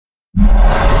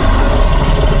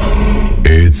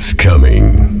It's coming.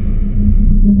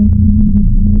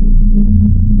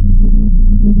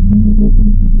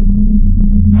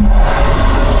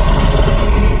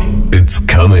 It's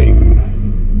coming.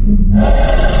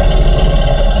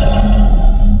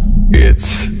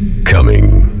 It's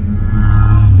coming.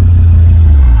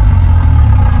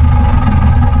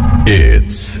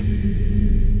 It's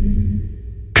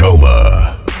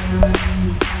Coma.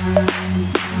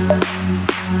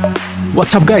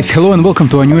 What's up, guys? Hello and welcome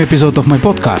to a new episode of my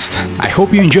podcast. I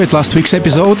hope you enjoyed last week's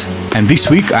episode, and this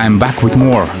week I'm back with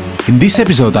more. In this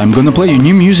episode, I'm gonna play you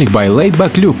new music by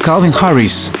Laidback Luke, Calvin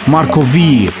Harris, Marco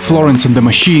V, Florence and the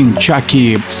Machine,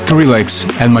 Chucky, Skrillex,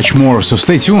 and much more, so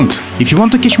stay tuned. If you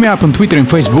want to catch me up on Twitter and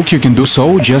Facebook, you can do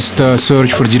so. Just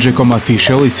search for DJ Coma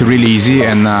Official, it's really easy,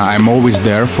 and I'm always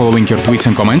there following your tweets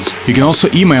and comments. You can also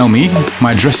email me,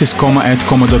 my address is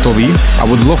coma@coma.lv. I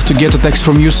would love to get a text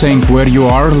from you saying where you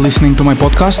are listening to my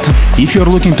podcast. If you're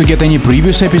looking to get any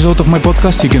previous episode of my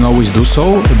podcast, you can always do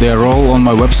so. They're all on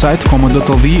my website,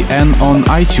 coma.lv, and on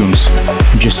iTunes.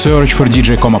 Just search for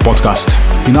DJ Coma Podcast.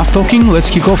 Enough talking, let's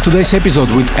kick off today's episode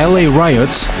with LA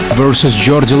Riots versus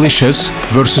Georgelicious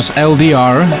versus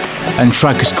LDR, and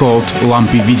track is called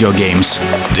Lumpy Video Games.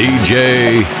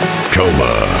 DJ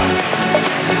Coma.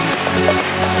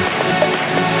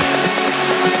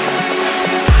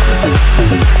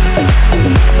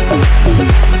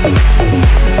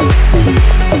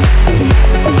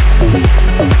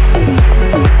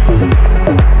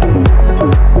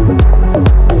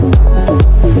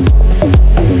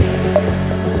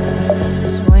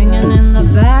 Swinging in the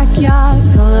backyard,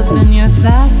 pull up in your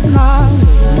fast car,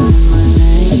 listening my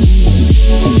name.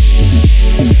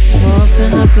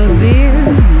 Open up a beer,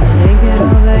 you say get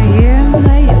over here and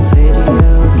play a video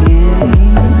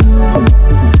game.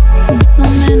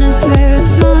 I'm in his favorite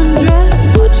sundress,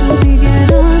 watching me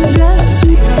get undressed.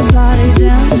 We can party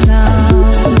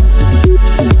downtown.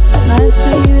 I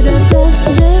say you the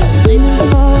bestest, leaning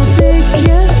for a big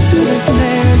kiss, but his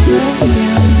favorite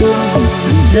perfume.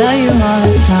 Tell you all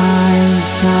the time,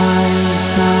 time,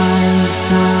 time,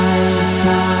 time,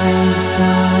 time,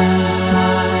 time,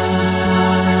 time.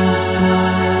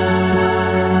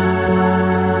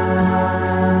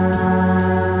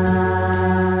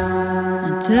 I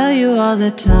tell you all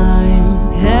the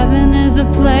time, heaven is a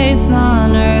place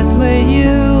on earth with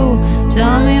you.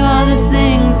 Tell me all the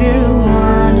things you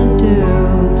wanna do.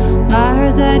 I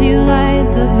heard that you like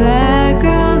the bad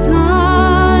girls,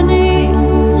 honey.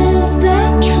 Is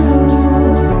that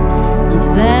true? It's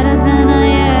better than I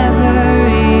ever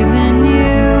even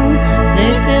knew.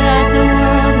 They say that the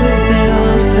world was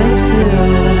built for two,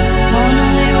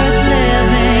 only worth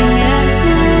living if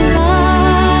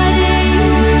somebody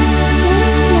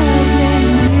was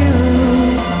loving you.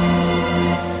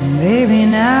 And baby,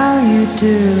 now you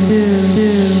do.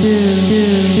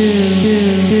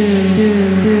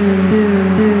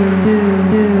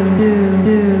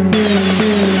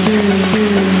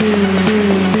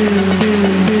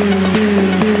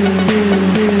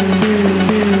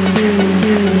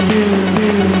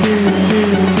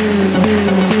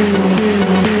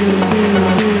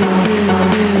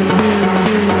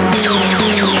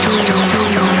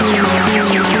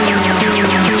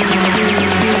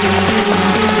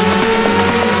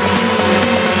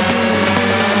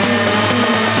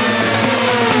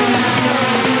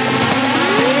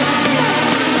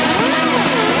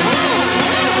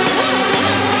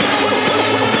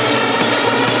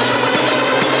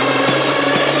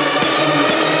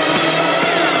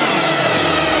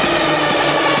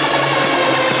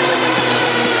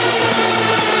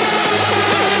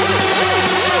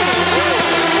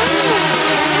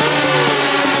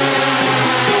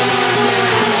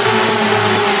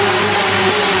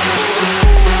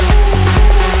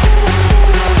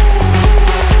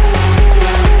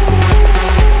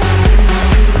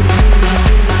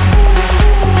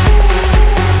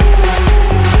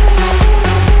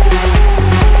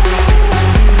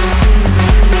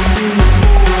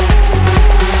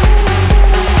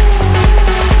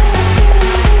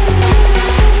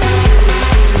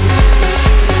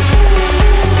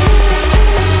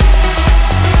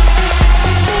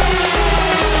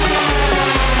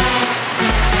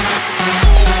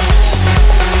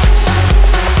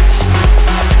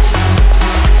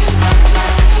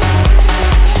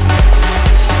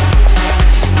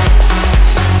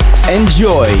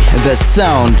 Enjoy the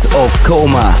sound of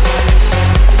Coma.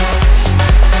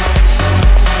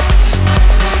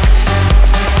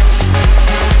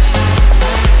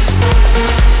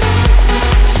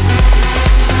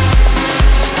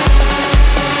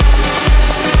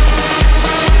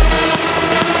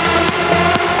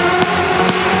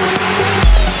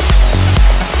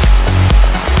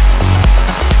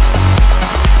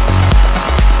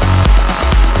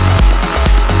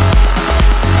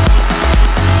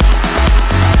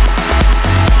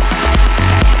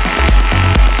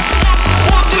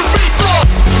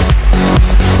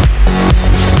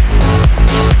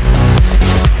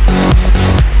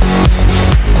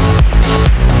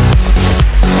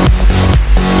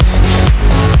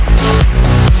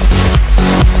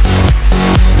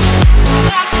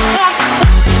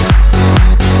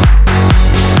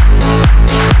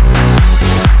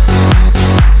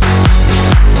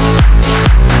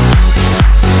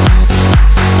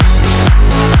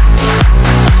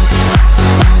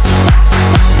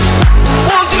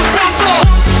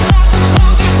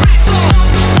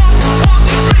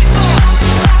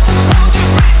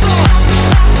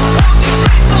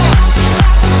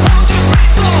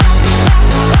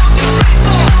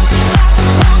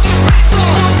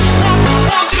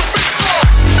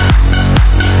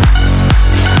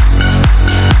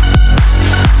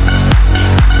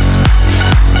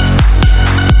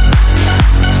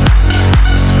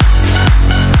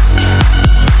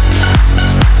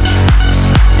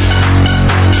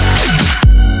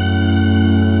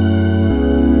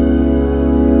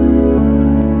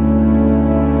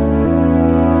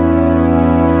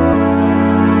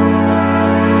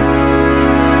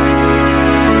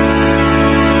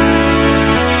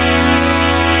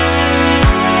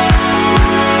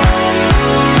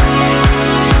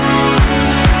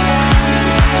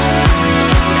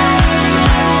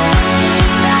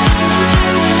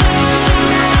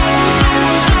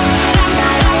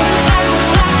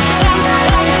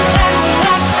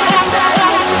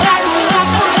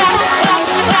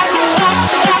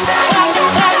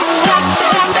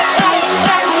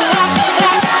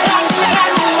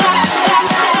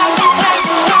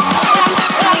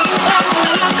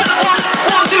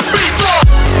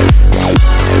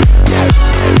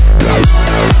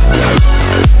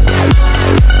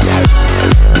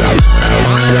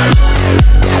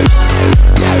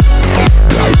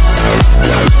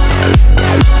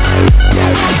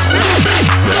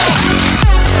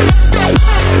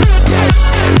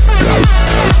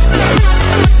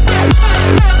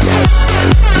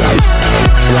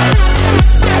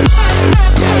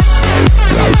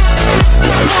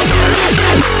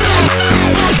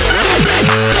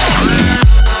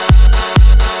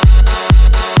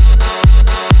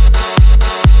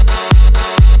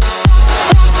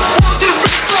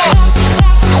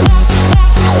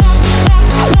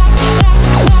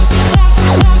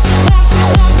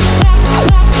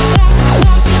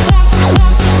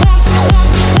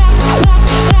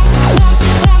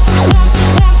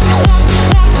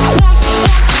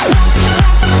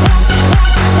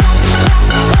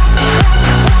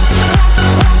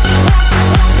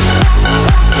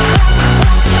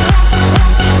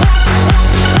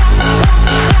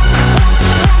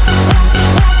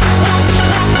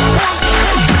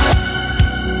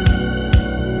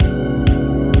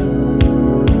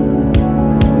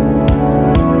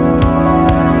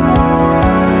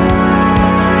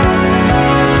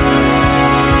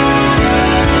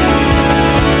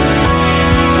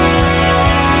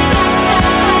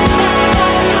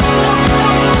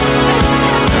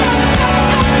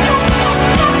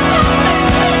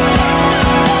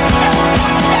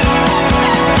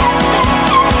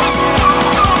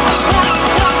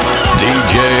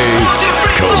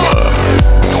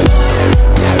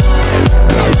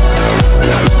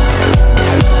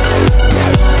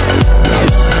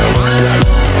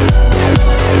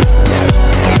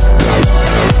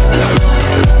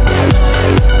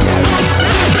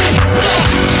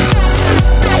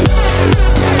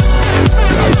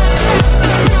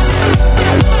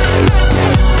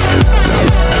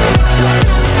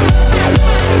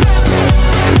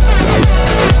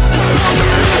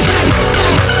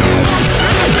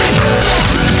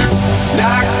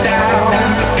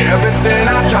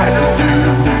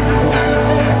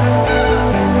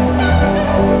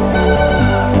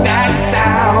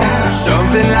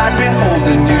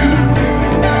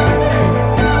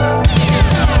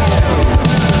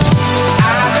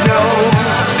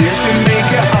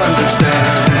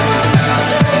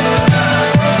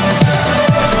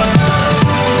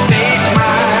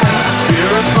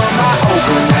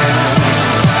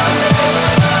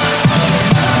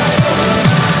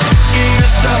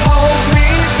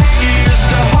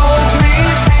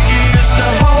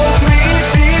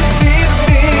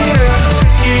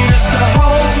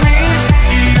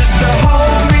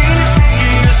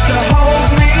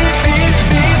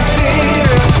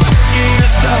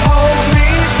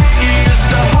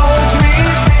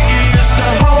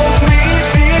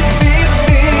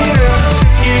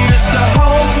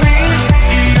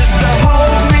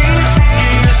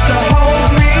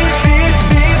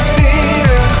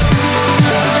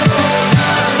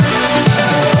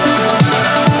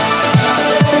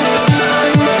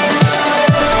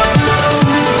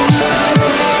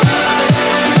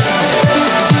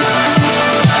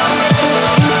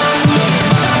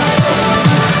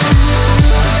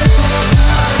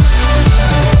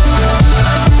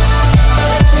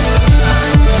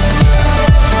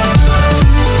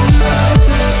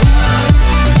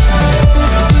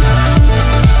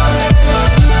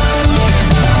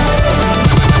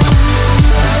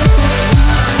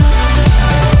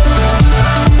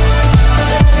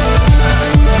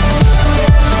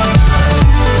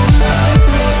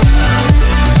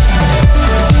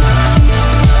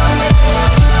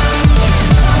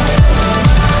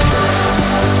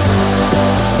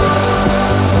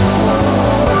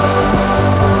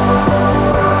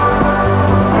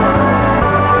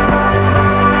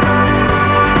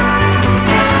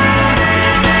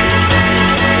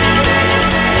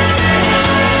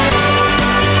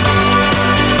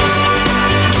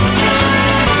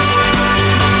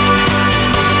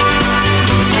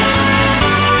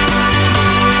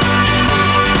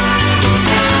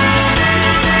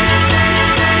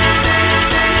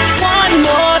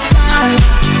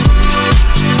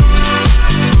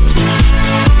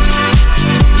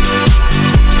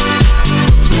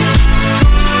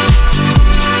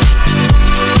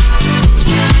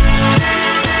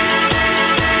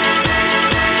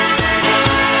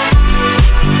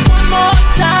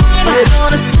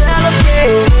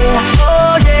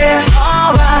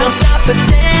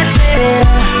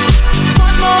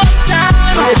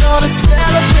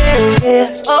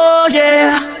 oh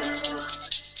yeah.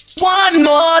 One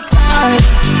more time.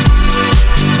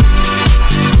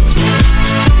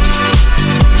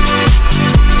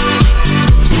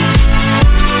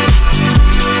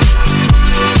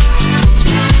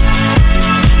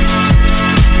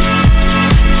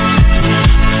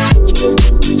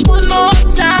 One more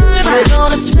time. We're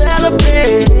gonna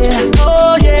celebrate,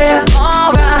 oh yeah,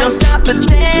 alright. Don't stop the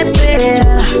dancing.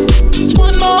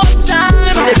 One more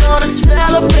time. We're gonna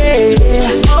celebrate,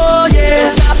 oh yeah.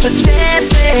 Don't stop the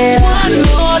dancing. One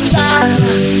more time.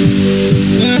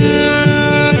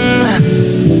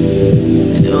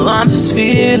 I'm just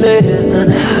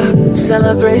feeling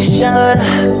celebration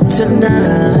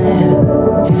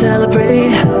tonight.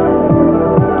 Celebrate,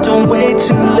 don't wait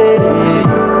too late.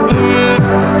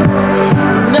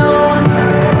 No,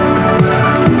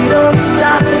 we don't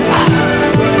stop.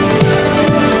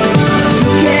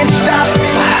 You can't stop.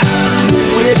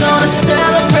 We're gonna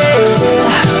celebrate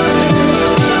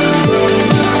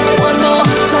one more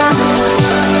time.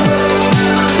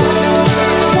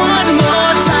 One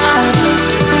more time.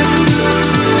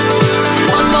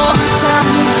 One more time.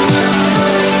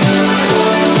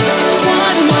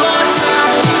 One more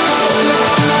time.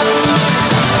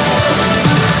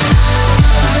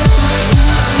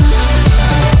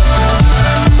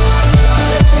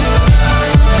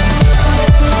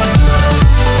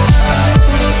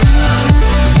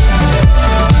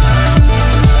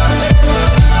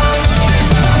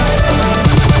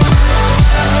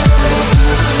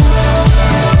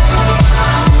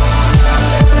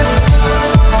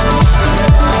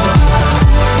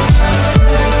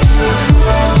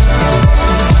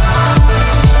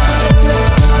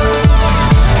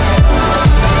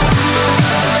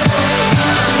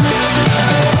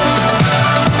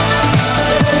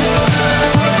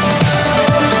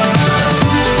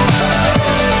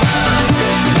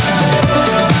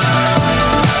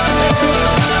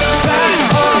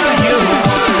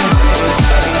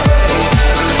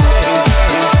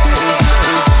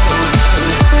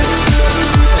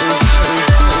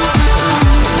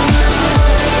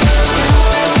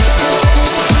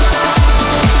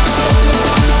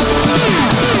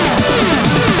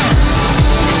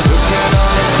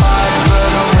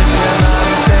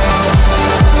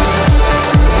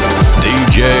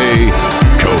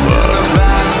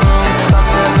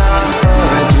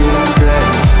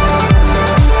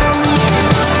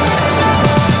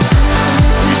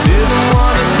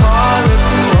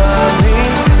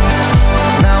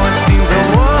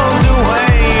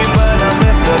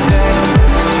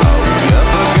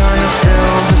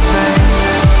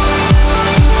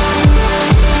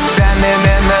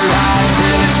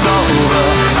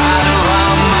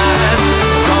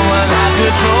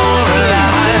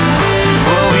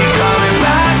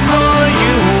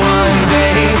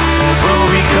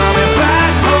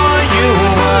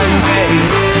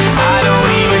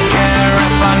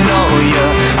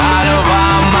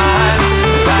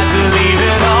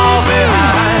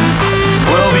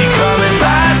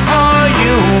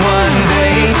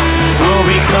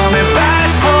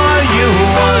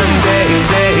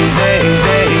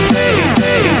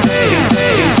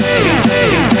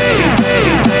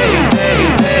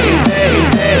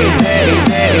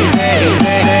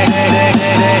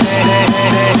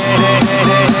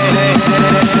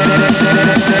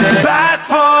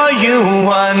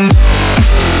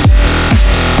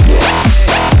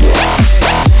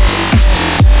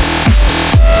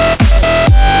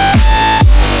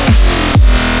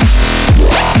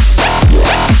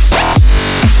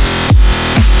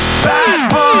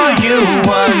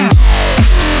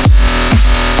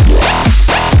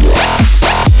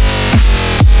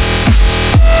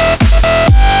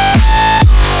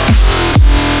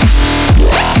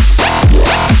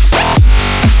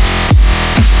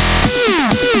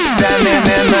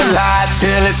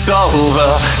 Till it's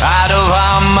over, out of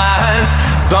our minds.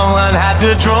 Someone had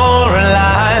to draw a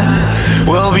line.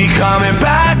 We'll be coming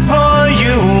back for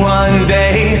you one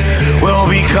day. We'll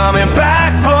be coming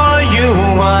back for you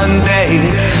one day.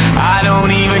 I don't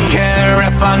even care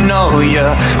if I know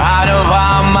you're out of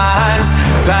our minds.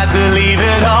 It's time to leave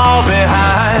it all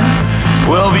behind.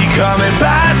 We'll be coming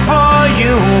back for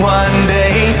you one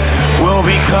day. We'll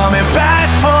be coming back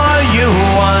for you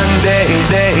one day,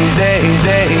 day, day,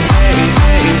 day, day,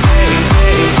 day, day,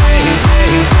 day, day,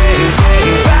 day, day.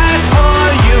 Back for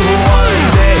you one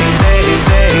day, day,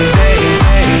 day, day,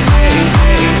 day, day,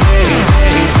 day, day,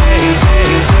 day, day,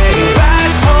 day.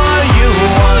 Back for you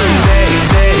one day,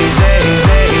 day, day,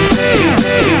 day, day,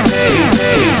 day, day, day,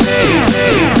 day, day, day, day,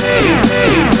 day,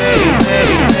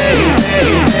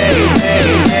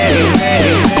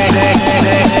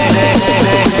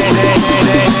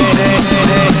 day, day, day.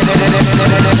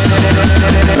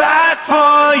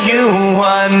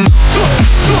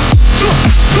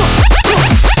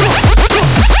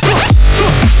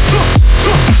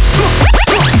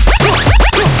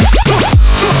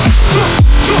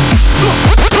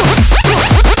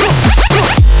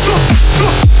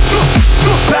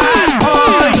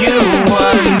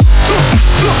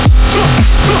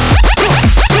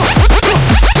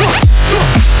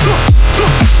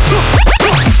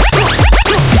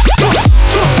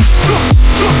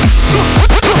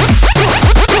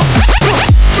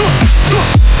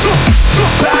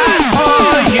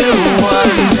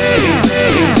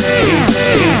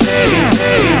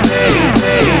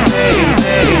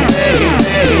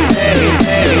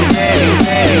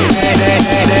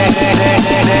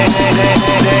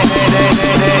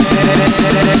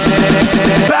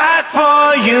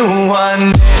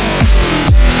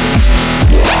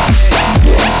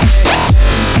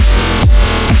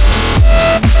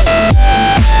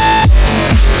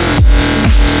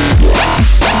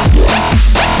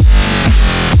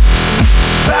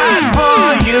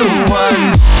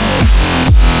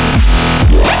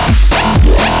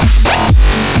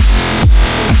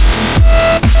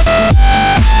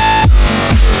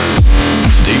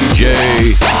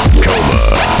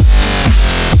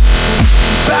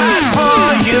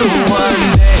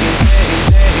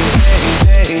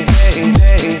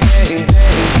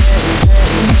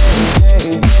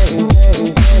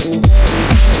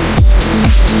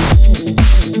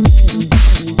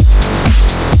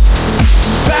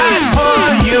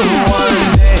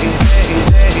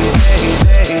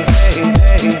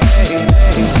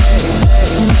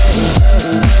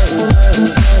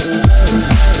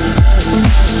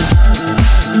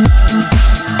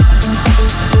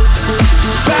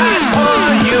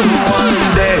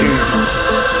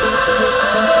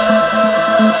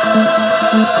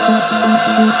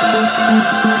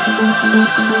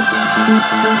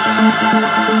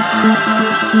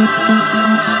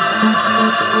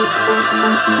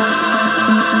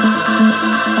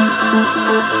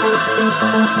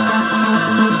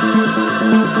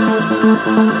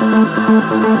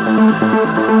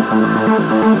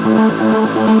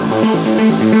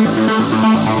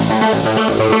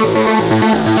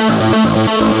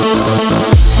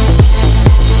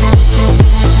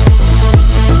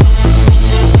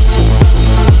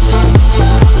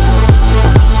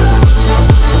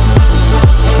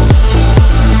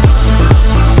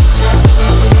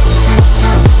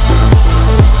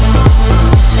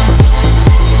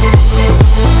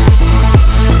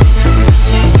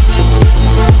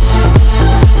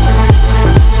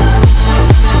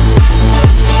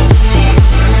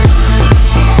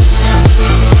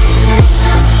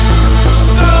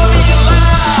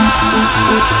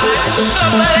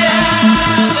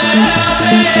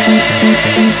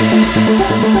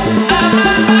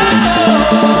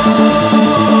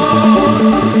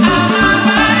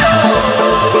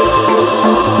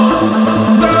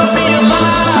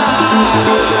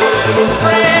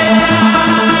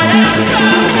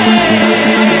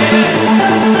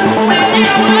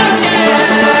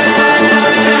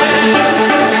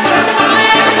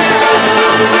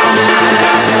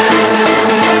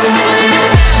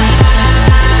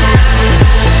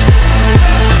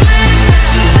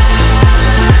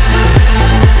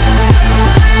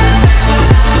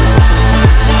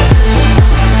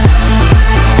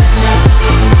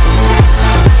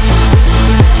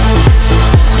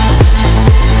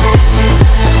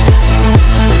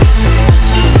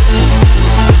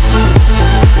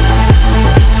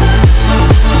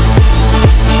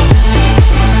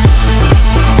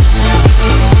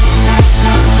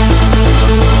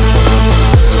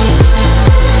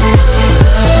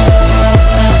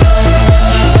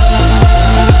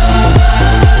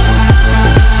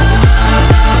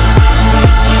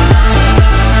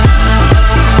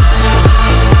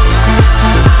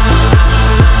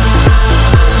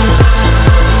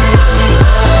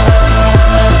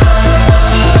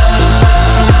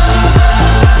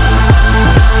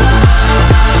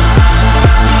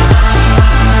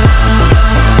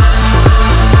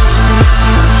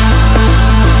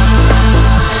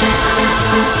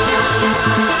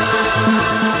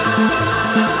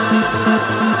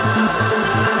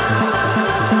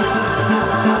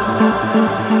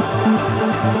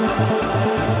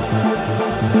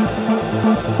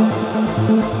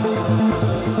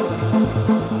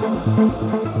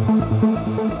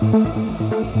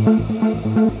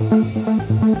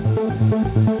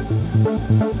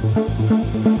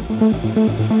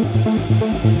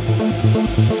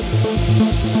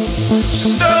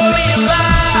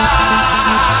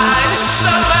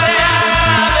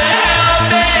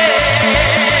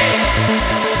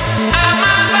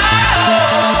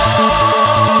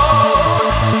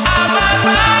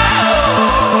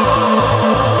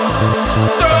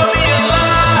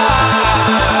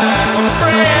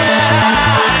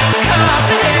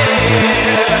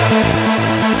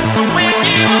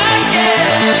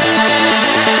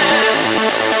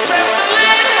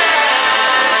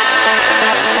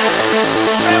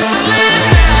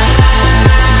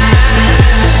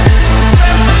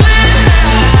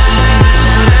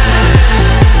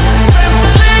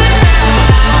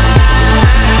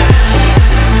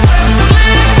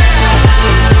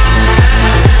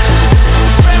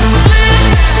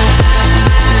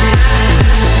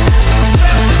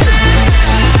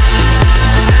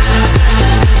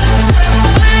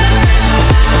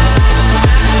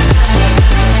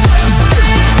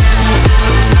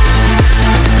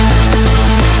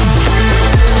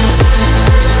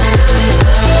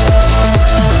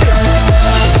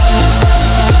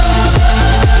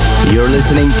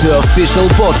 Listening to official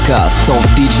podcast of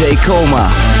DJ Coma.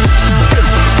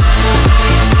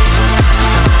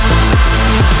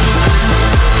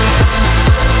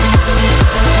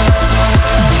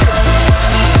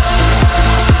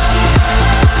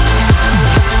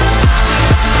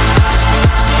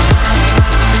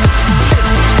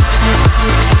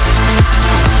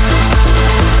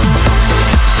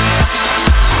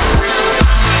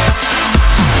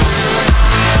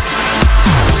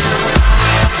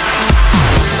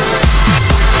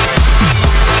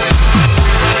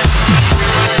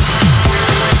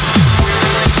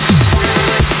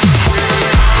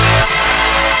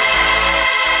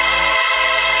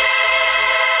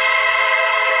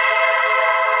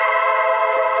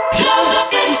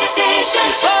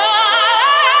 Sensations.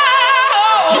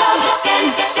 Love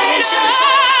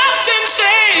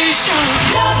sensations.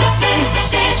 Love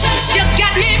sensations. You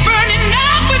got me burning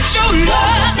up with your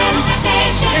love.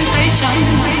 Sensation.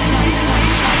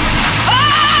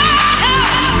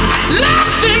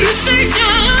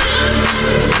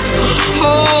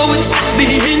 it's got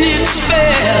me in its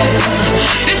spell.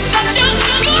 It's such a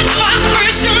good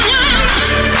vibration,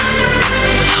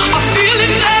 a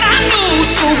feeling that I know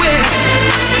so well.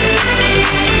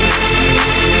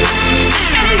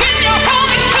 And when you hold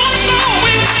me close, oh,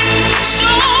 it's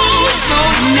so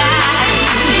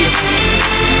nice.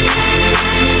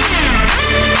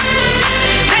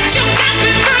 That you got me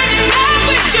burning up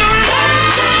with your love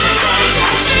sensation.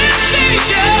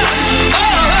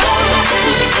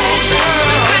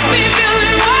 Got me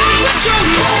feeling wild with your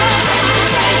love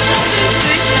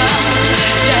sensation.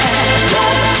 Yeah,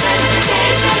 love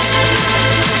sensation.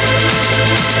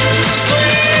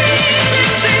 Sweet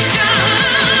sensation.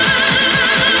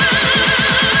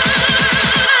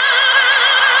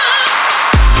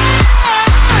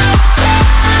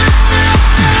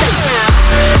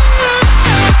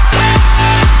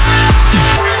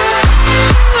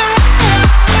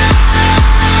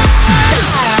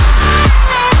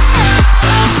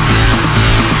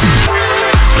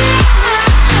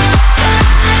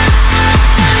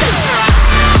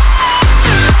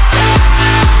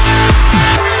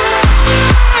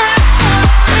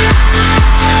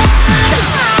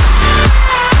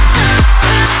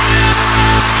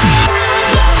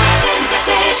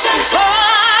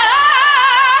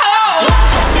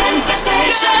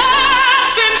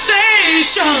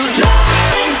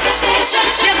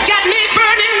 You got me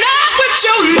burning up with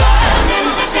your love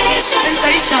sensation.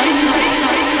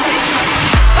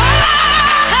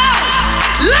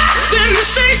 Love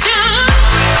sensation.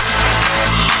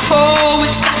 Oh,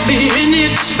 it's got me in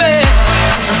its spell.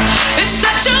 It's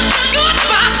such a good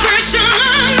vibration,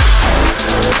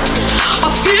 a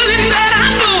feeling that I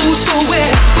know so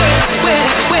well.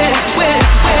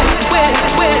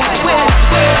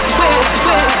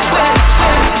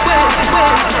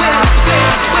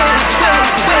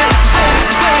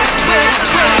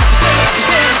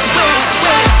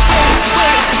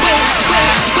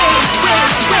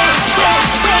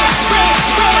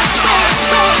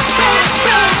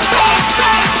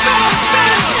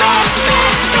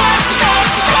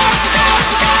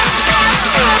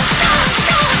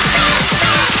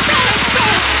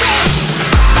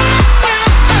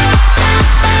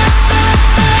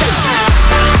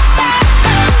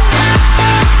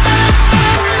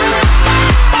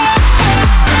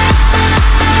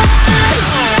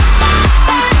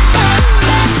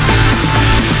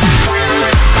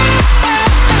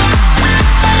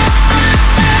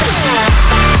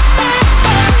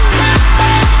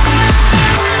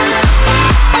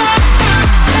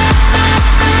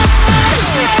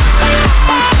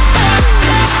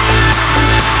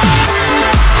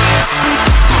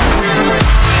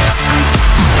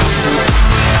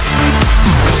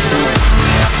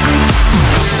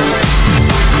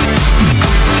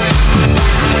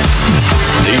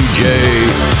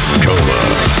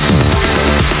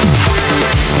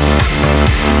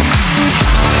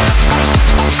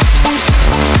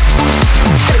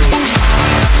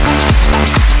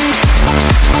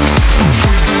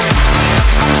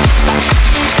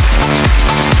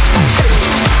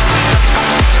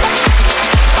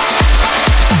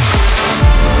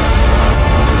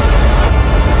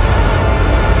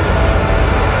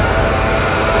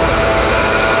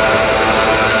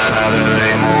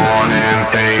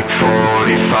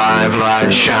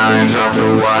 Shines off the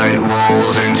white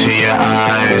walls into your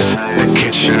eyes. The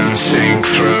kitchen sink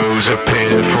throws a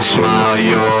pitiful smile.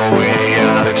 You're way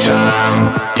out of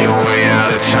time. You're way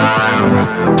out of time.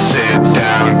 Sit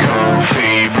down,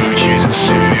 coffee, blue cheese and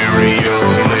cereal.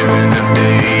 Living a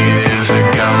day is a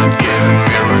God-given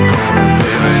miracle.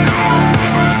 Living a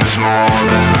moment's more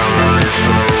than a life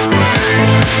away.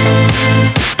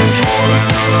 It's more than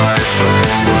a life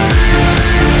away.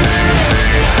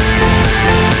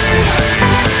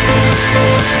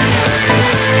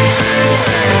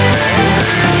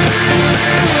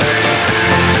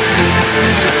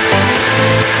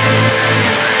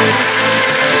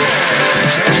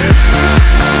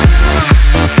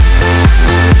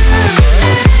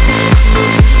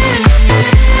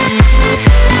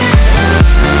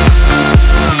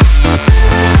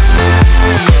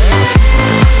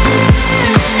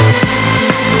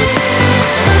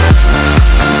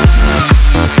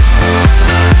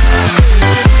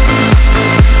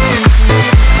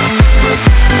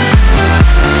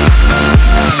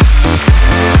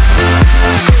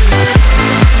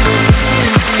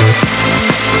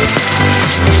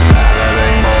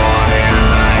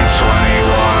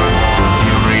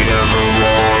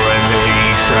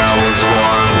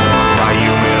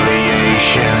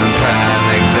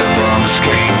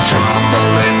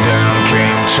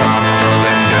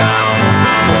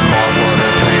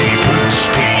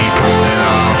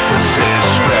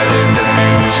 Spread it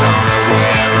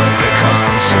unaware of the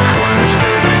consequence.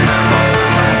 Living a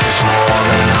moment is more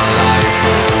than a life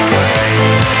away.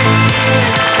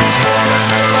 It's more than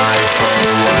a life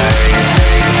away.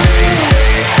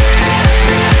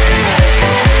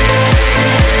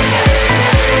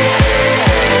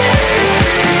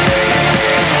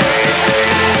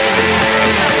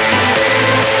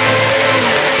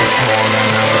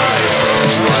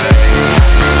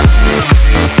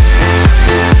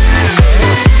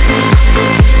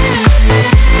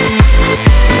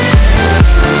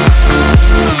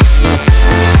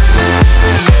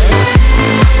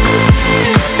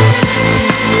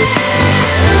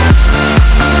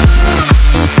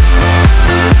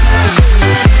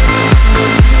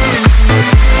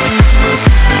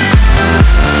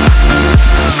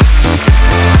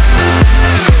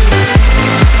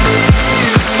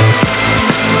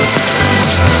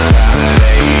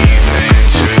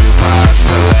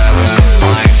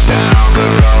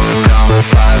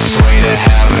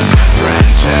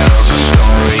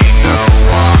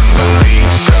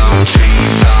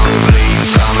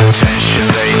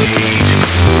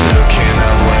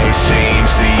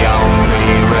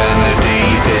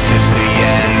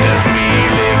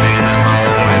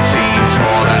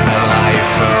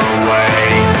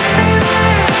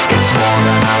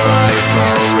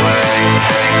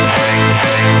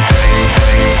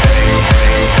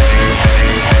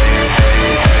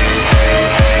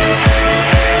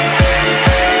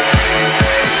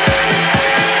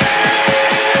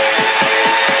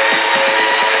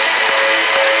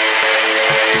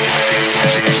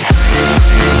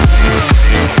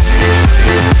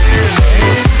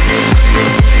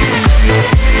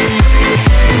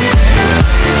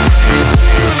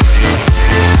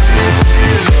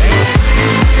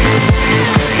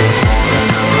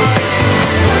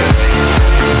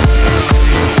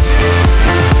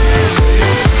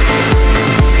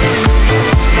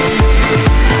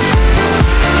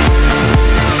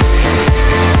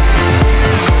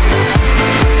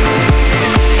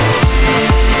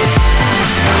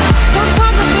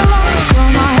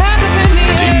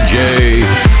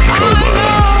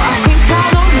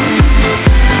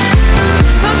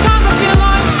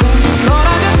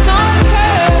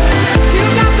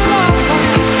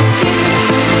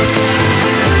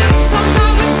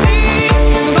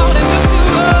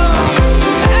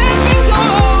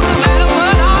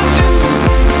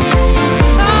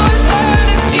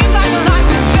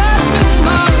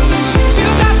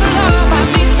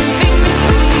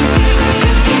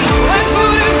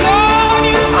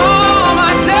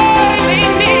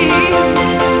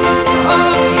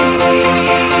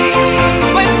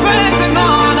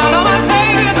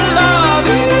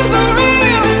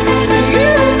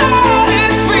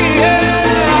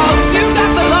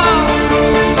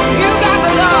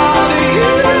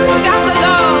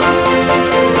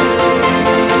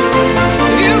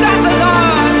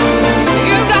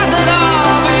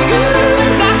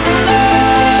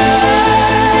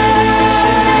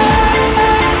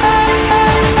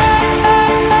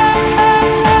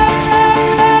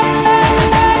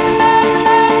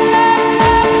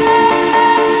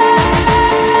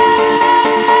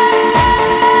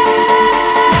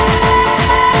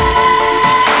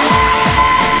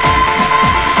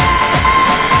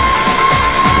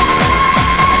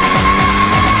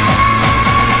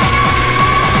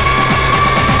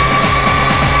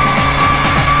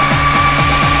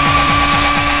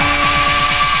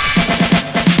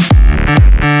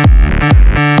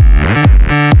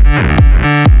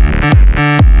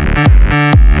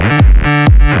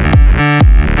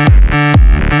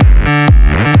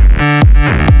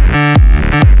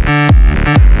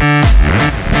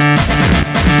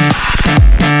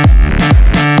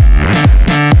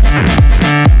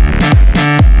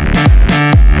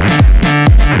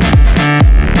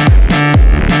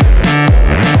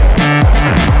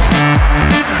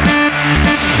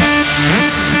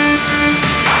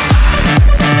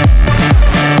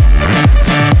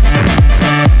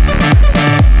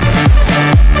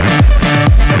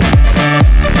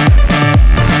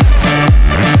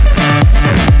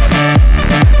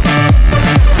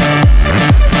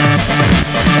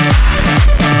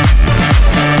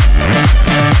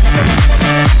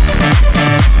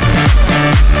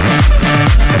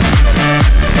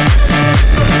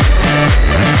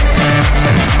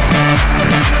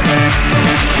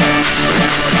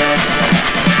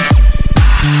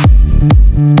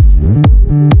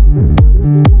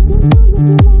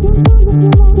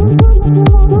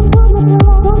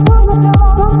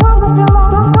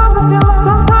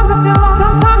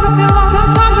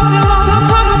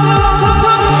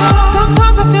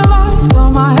 Sometimes I feel like throw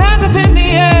my hands up in the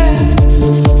air.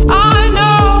 I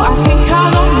know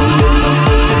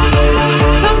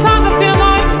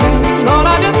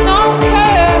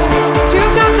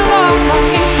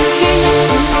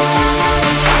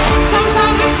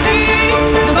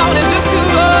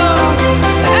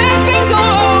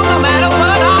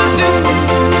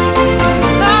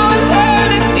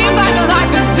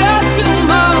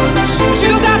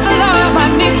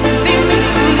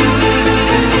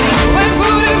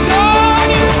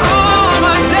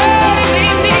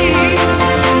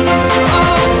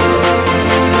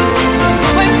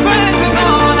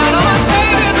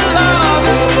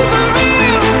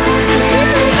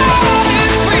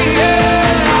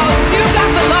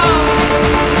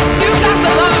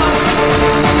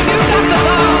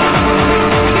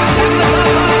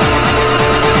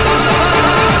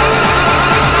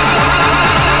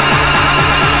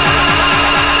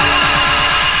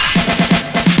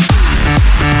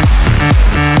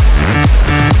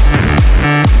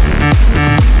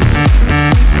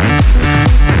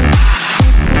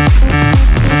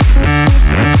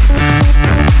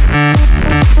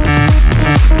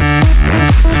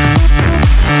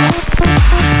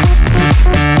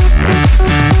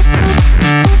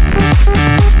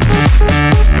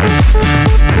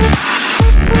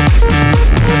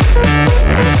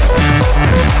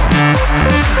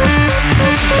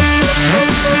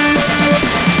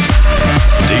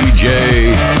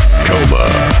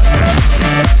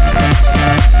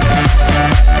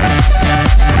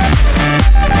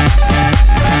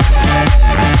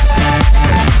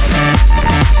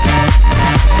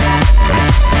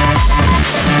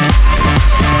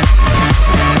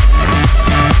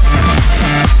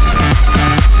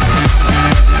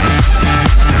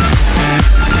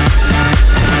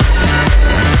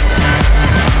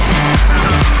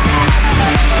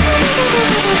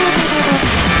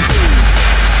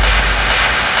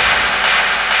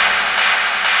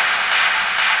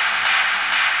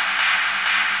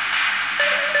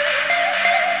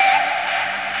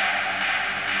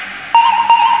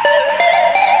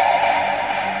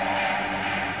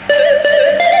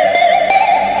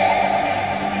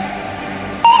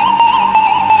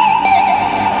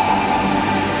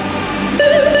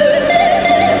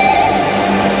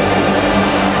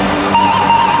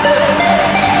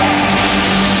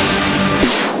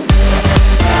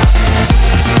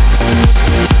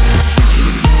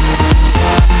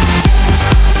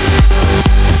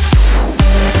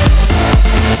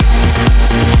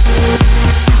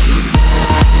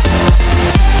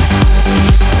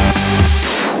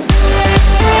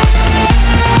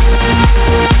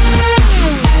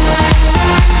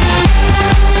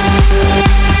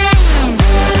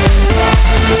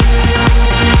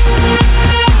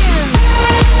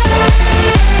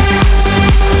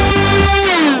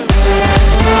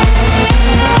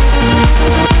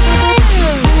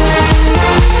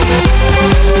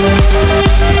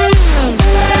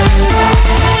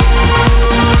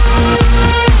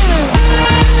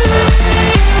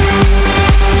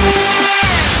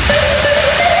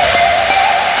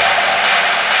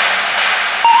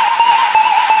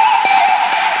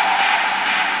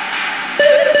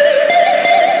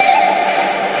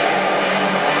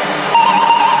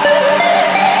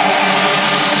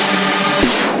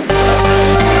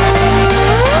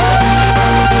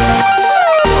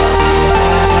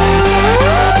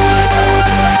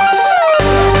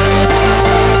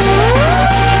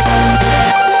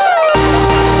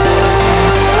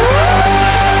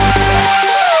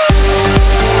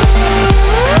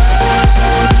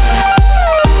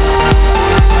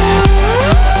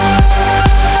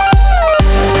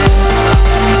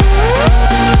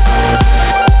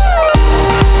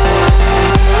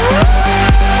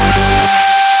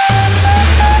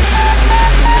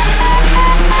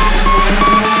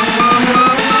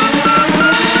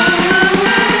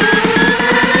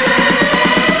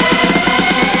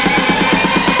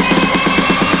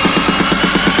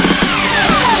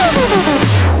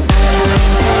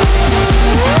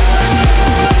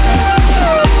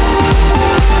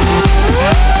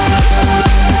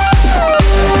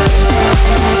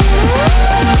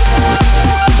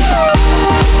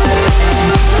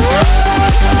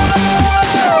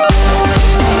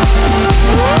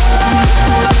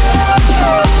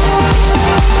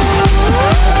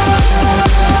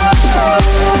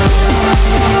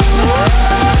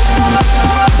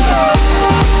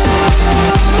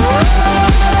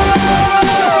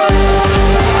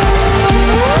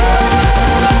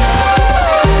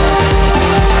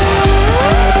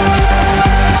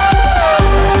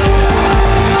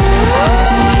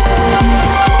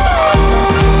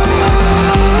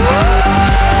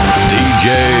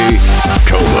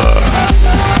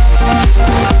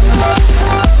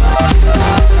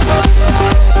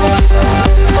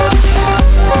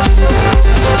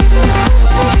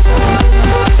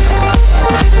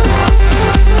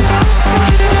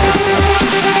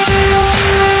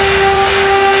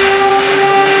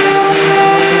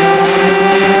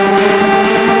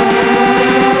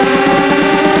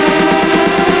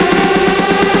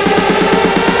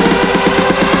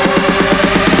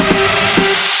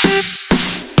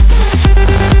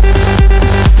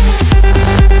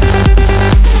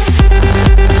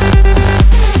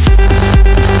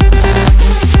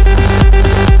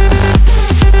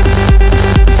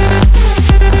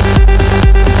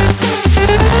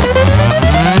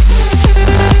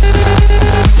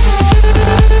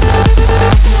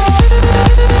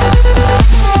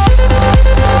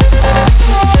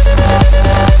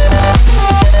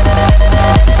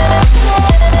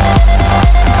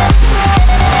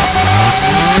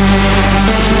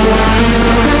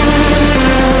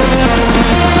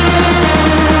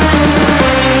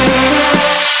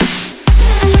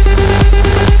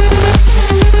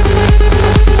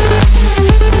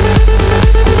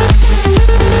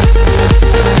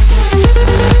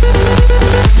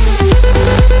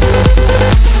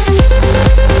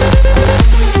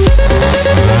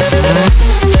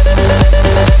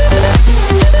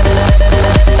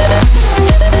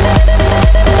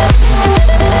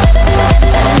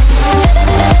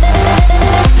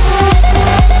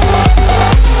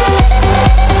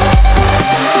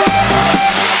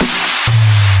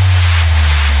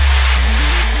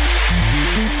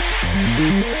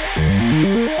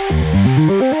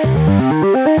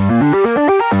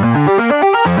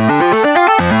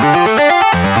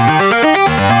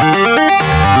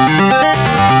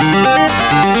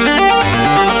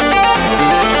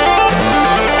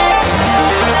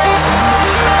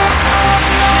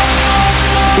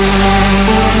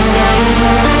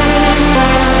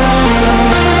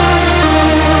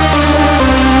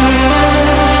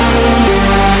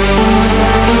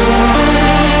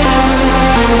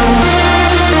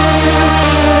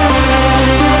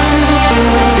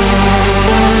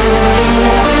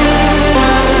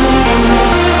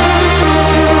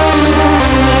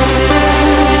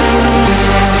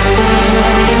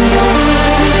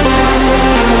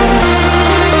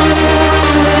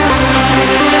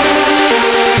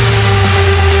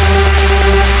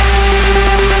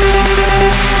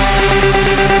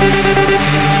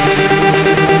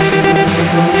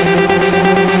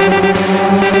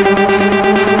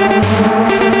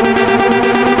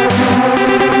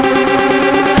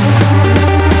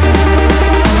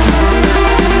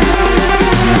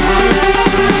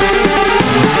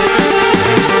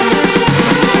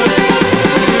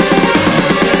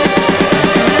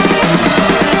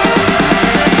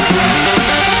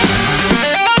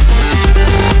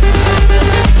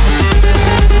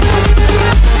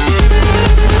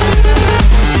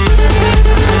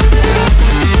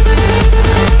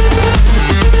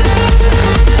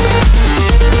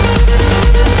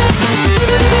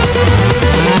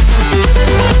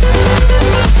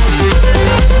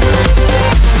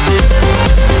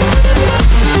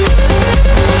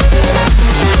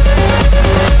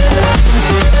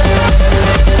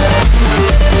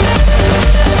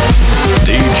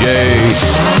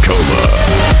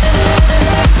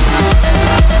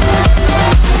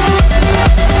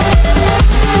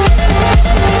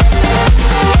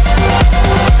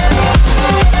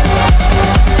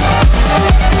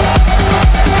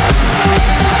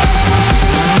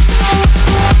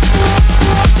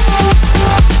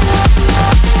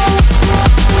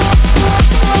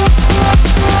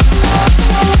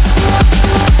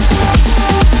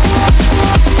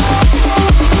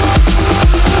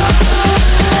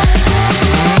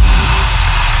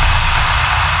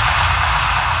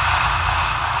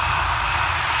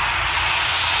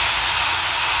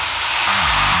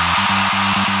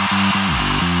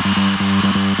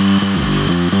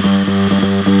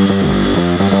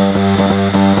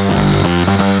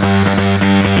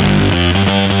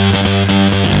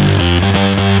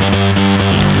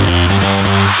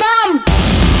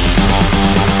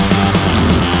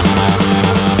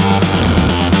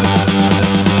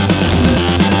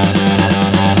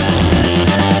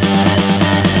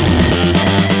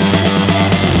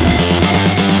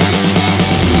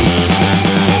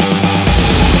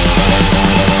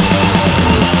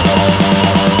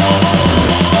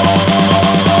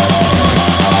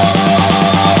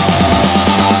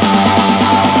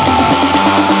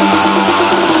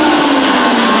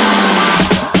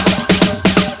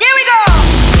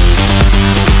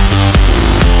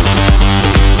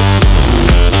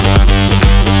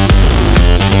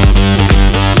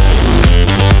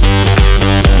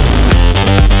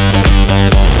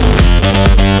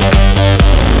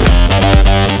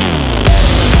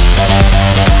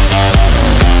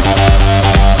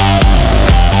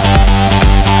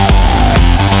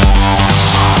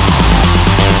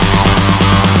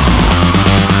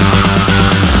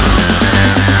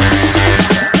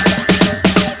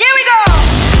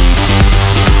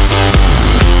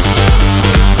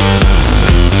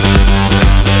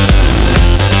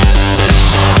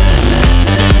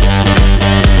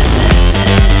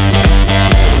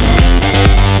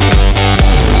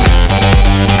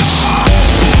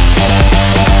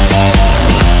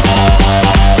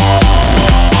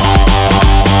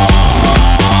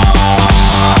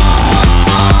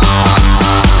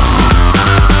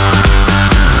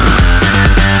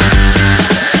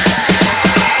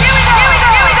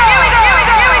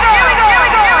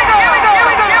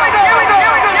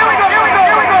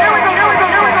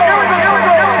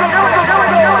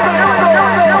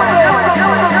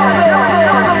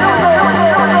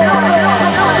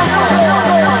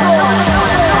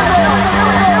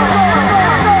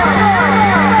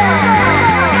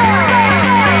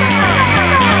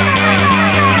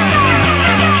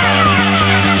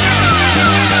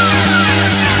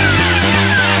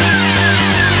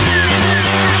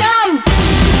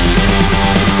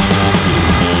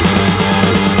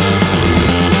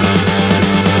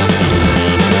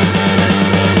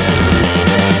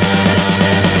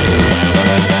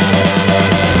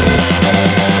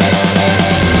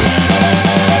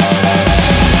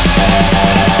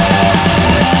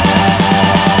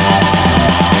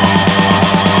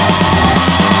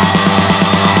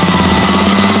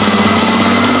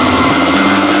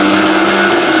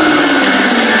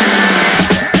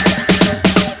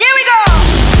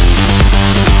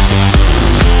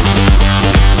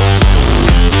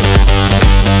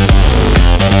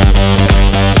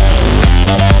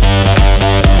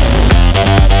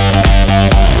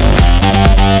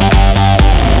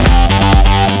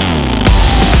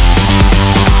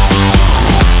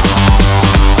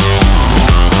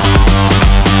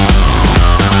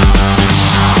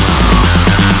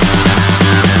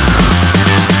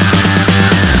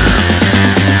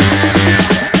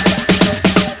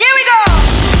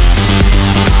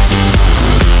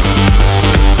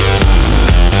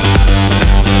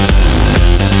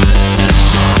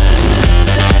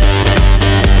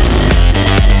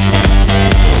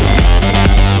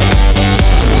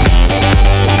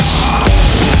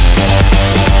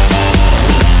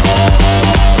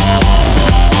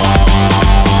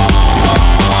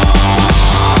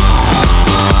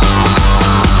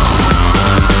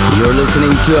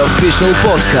listening to official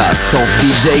podcast of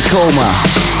DJ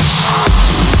Coma.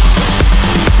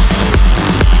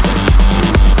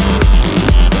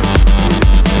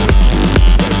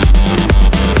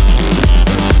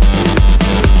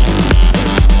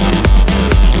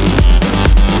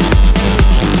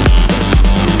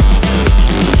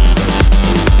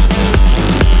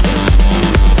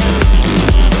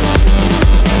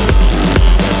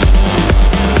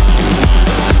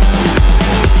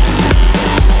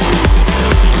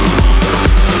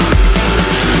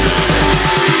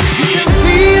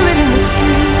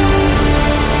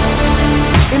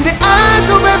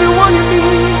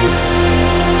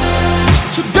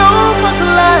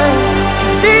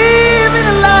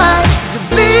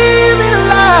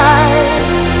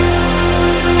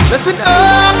 Listen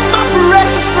up, my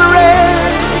precious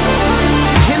friend.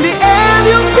 In the end,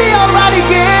 you'll be alright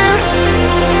again.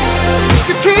 If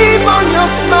you keep on your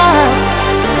smile,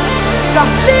 stop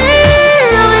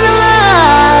living a lie.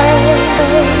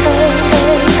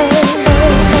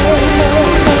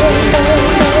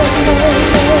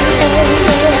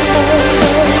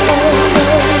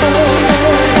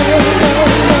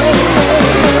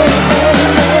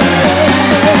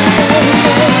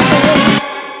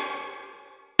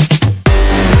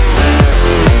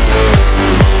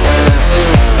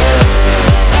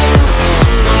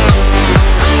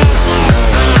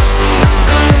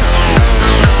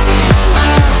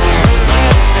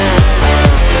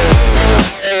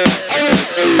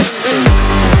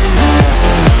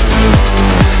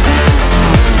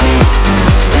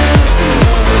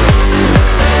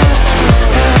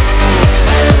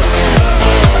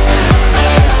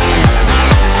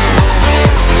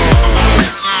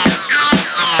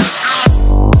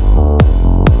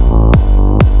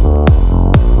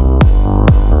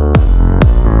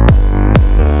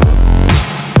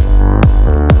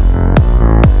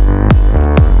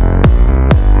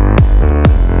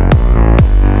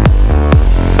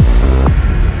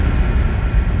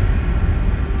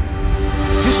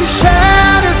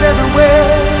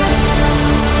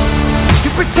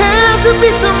 To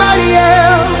be somebody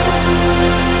else.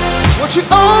 Won't you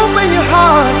open your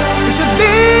heart? You should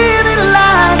live in a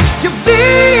lie. You're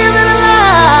living a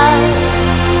lie.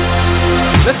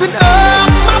 Listen up,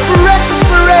 my precious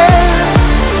friend.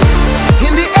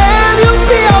 In the end, you'll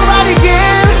be alright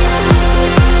again.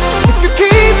 If you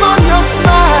keep on your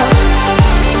smile,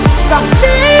 stop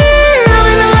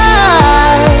living a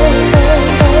lie.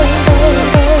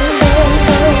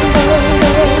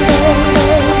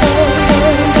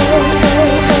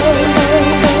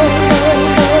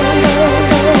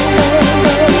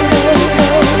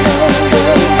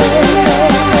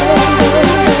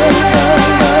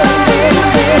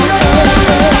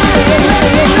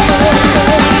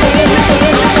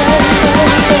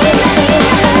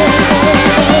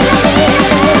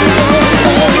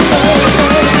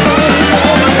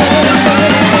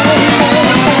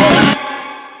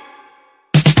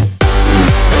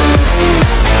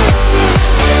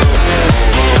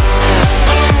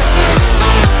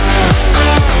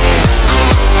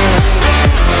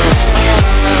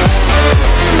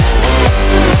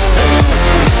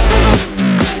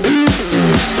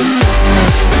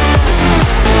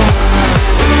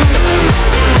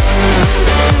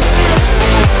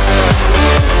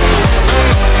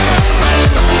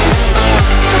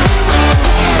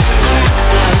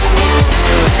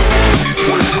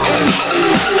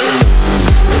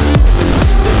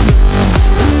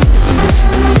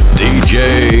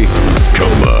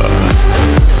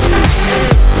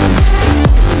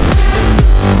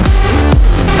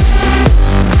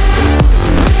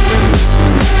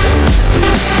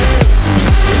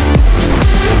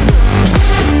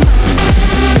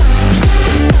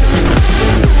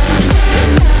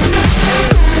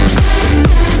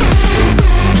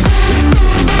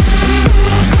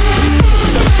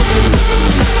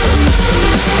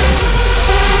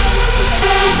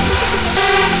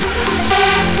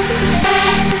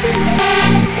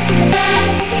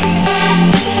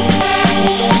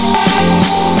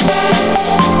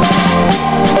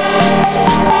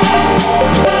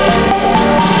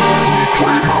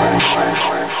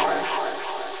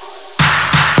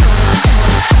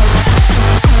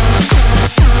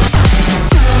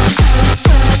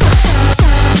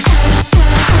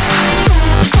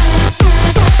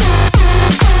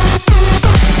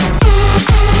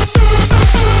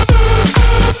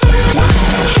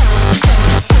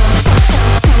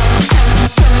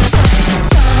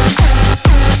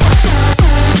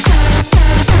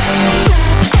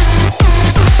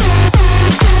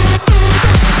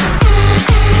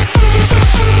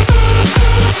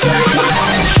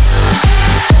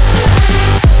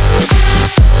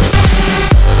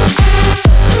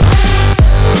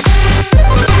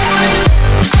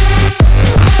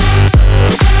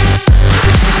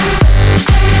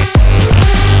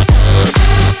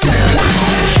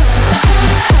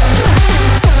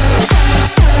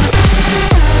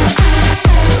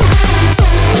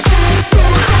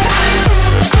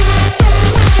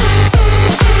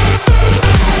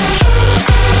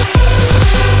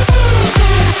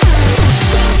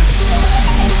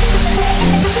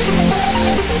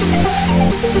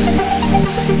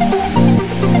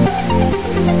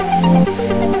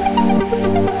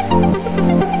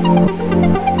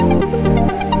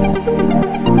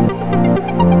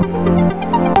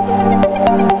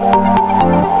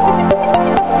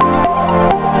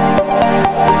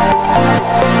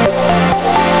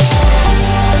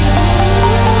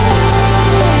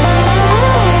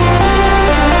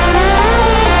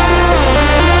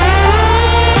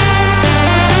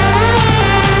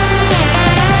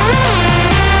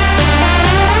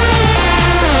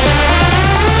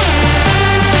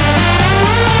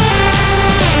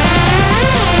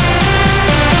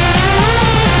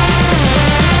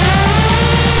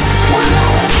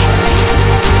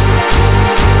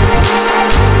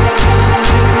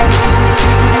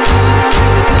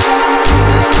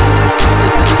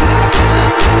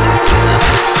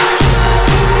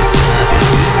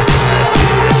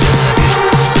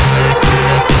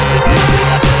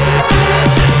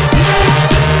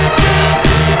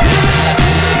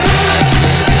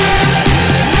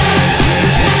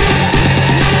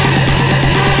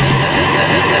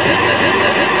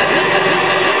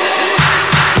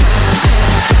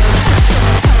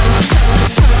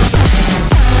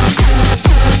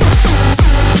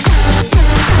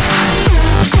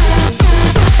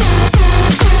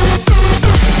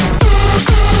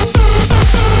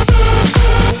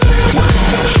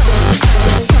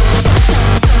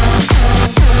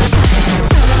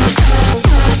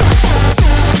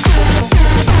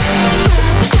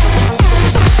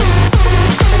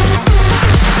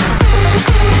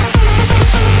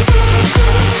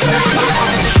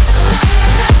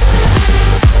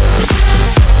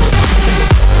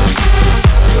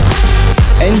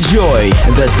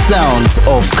 sound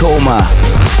of Coma.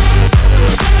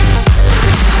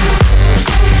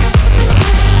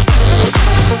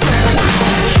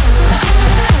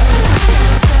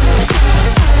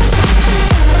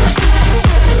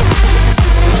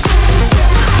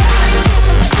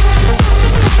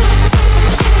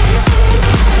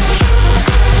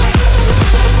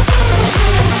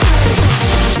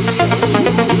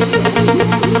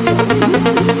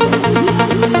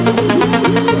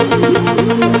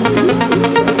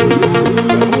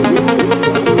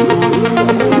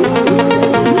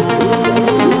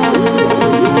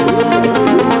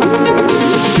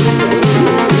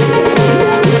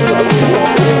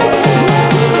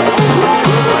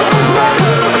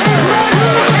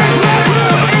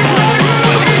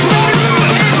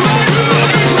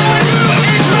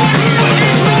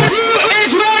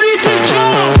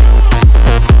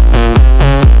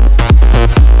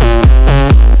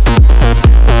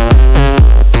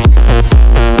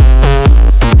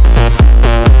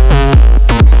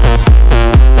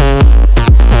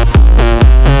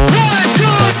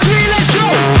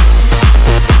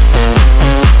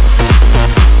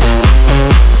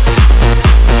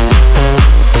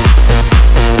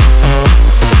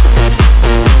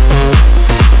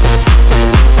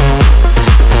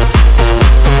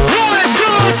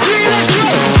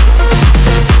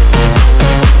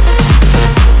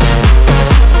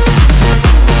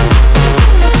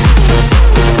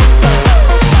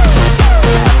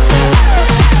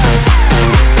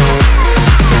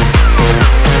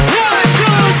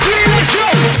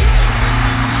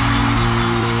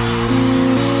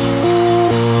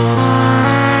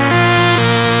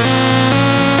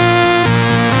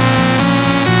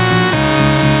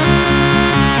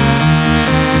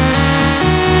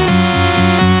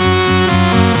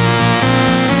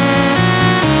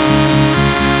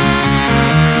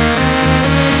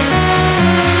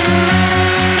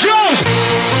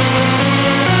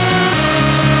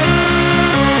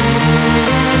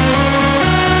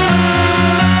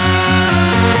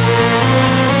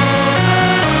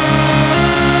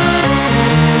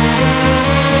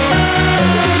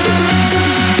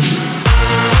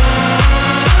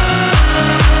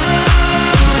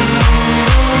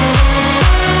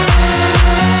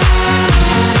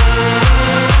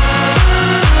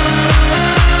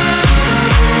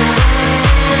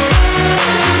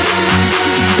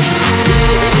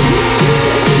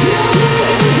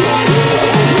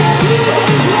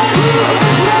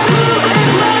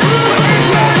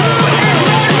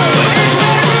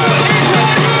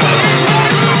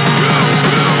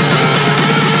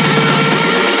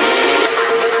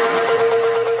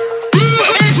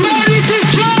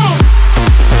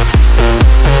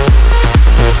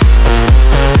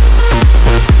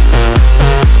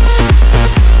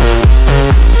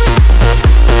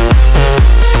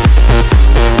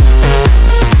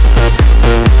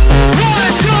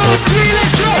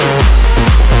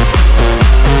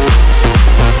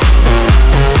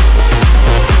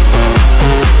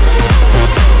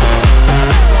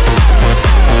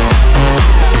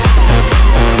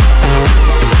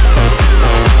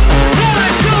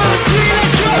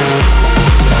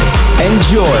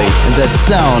 Enjoy the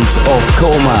sound of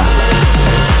Coma.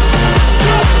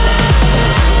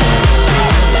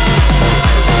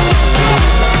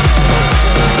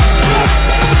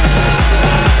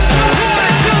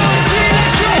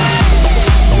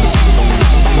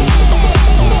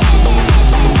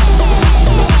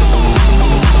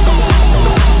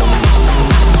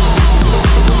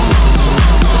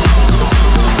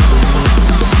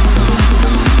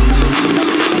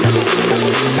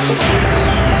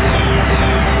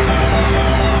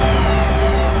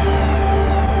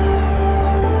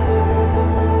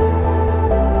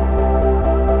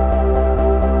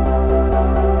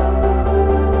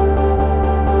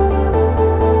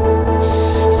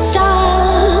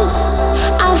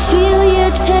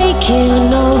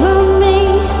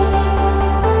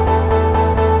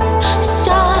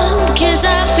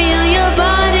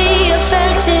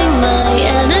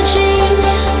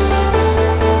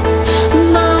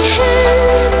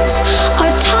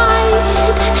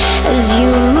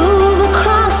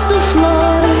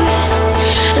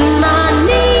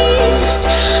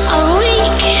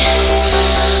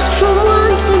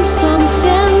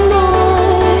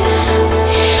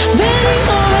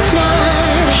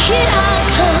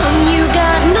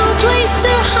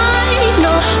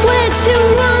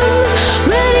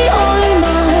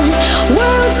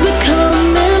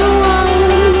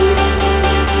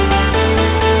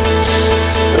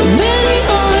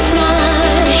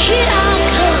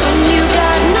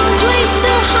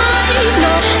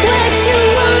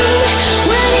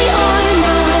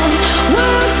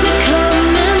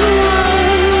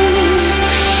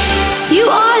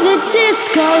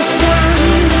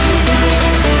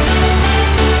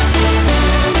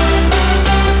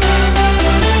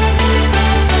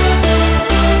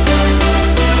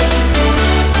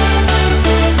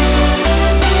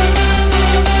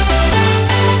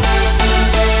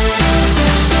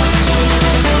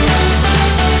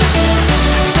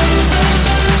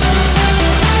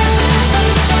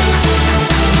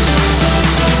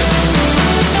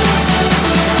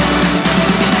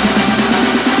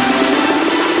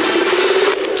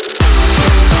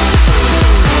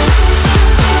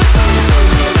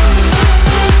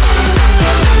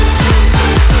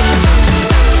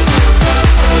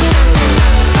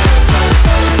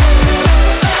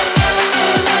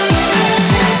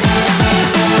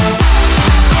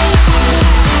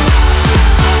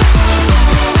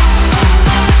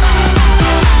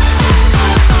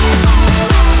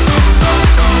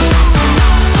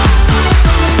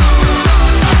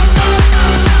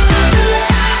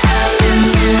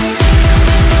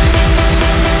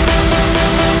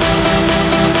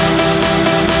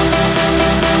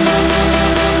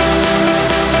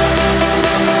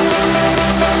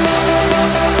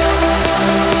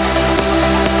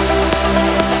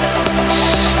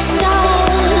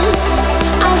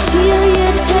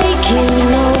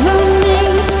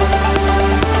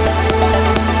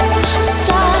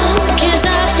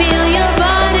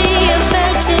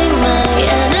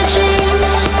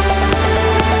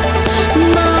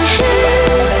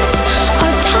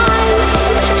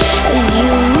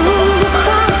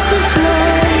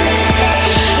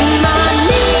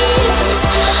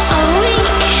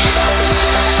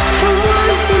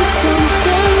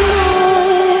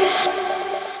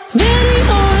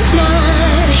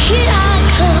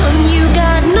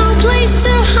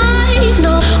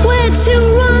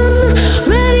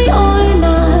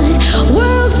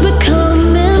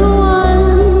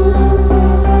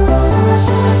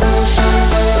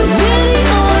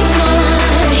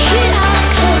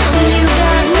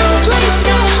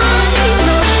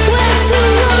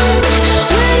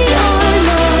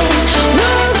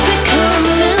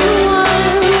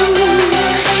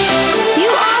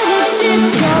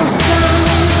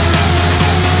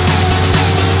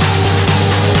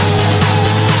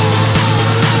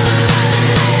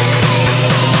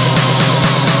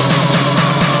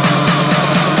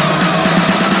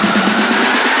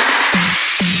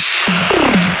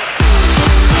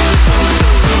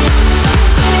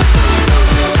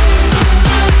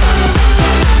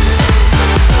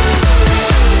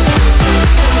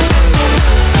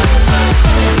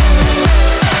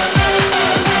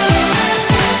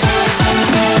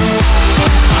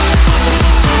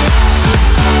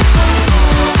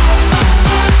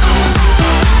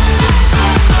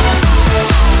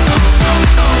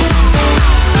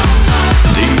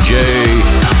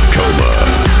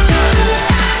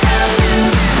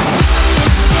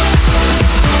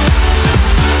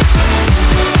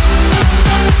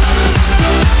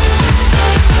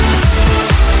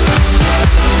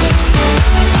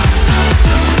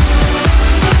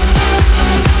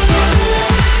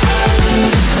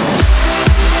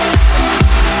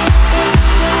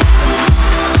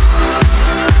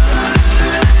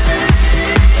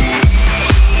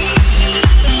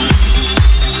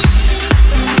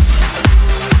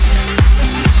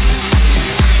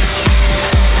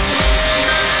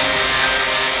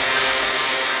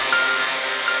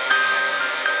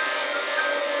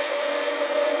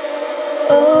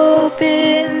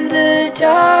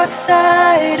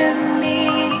 inside of me.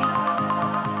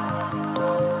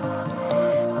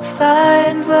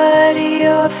 Find what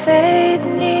your faith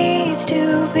needs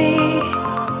to be.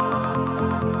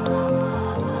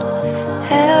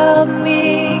 Help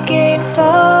me gain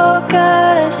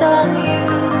focus on you.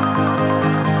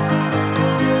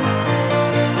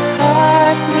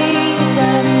 Heart bleeds,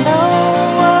 I know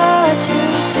what to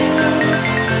do.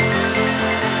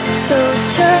 So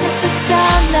turn up the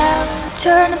sound now,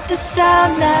 turn up the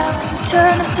sound now,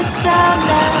 turn up the sound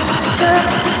now, turn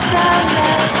up the sound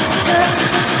now, turn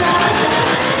up the sound now,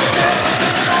 turn up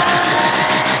the sound now.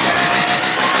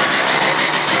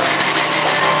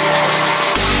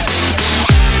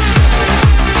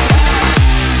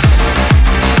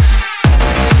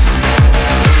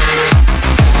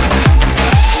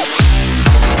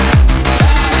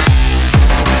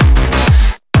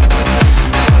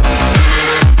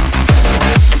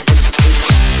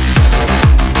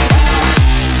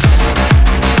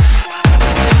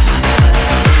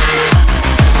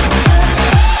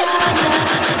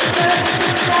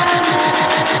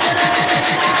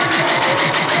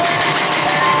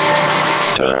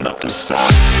 Turn up the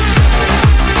sound.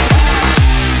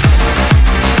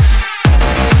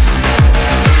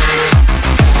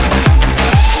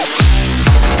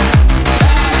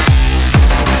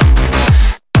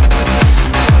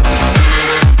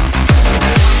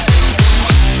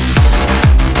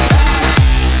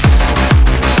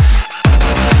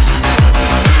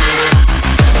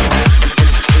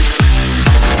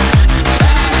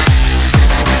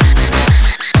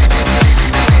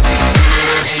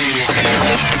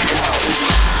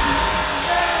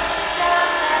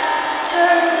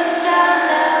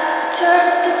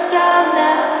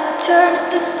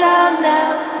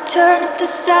 Turn up the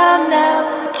sound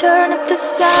now, turn up the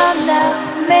sound now,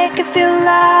 make it feel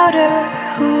louder.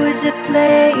 Who is it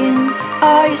playing?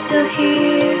 Are you still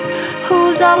here?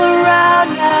 Who's all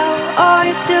around now? Are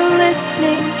you still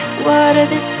listening? What are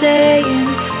they saying?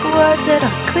 Words that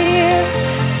are clear.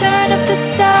 Turn up the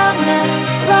sound now,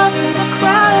 lost in the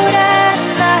crowd,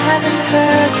 and I haven't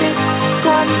heard this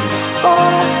one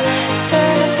before.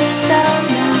 Turn up the sound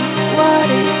now, what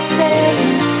are you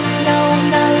saying? No, I'm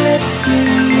not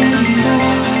listening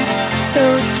anymore. So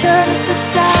turn up the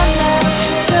sound now,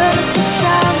 turn up the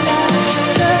sound now,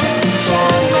 turn up the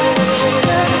sound now,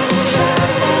 turn up the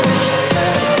sound now,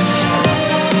 turn up the sound now.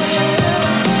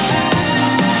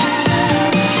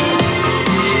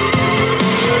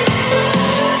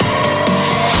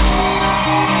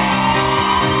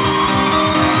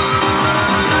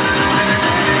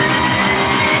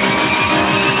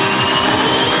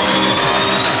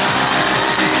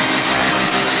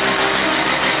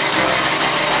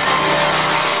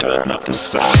 Turn up the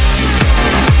sound.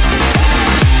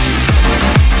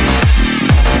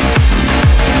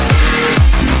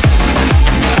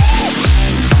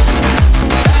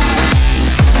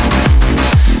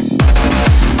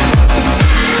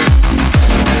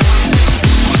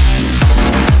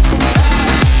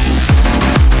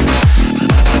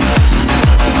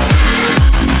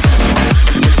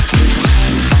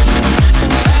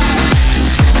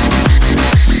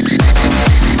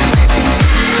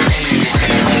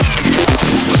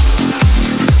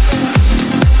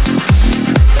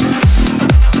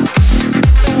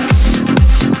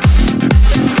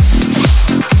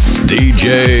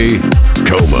 DJ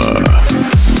Coma.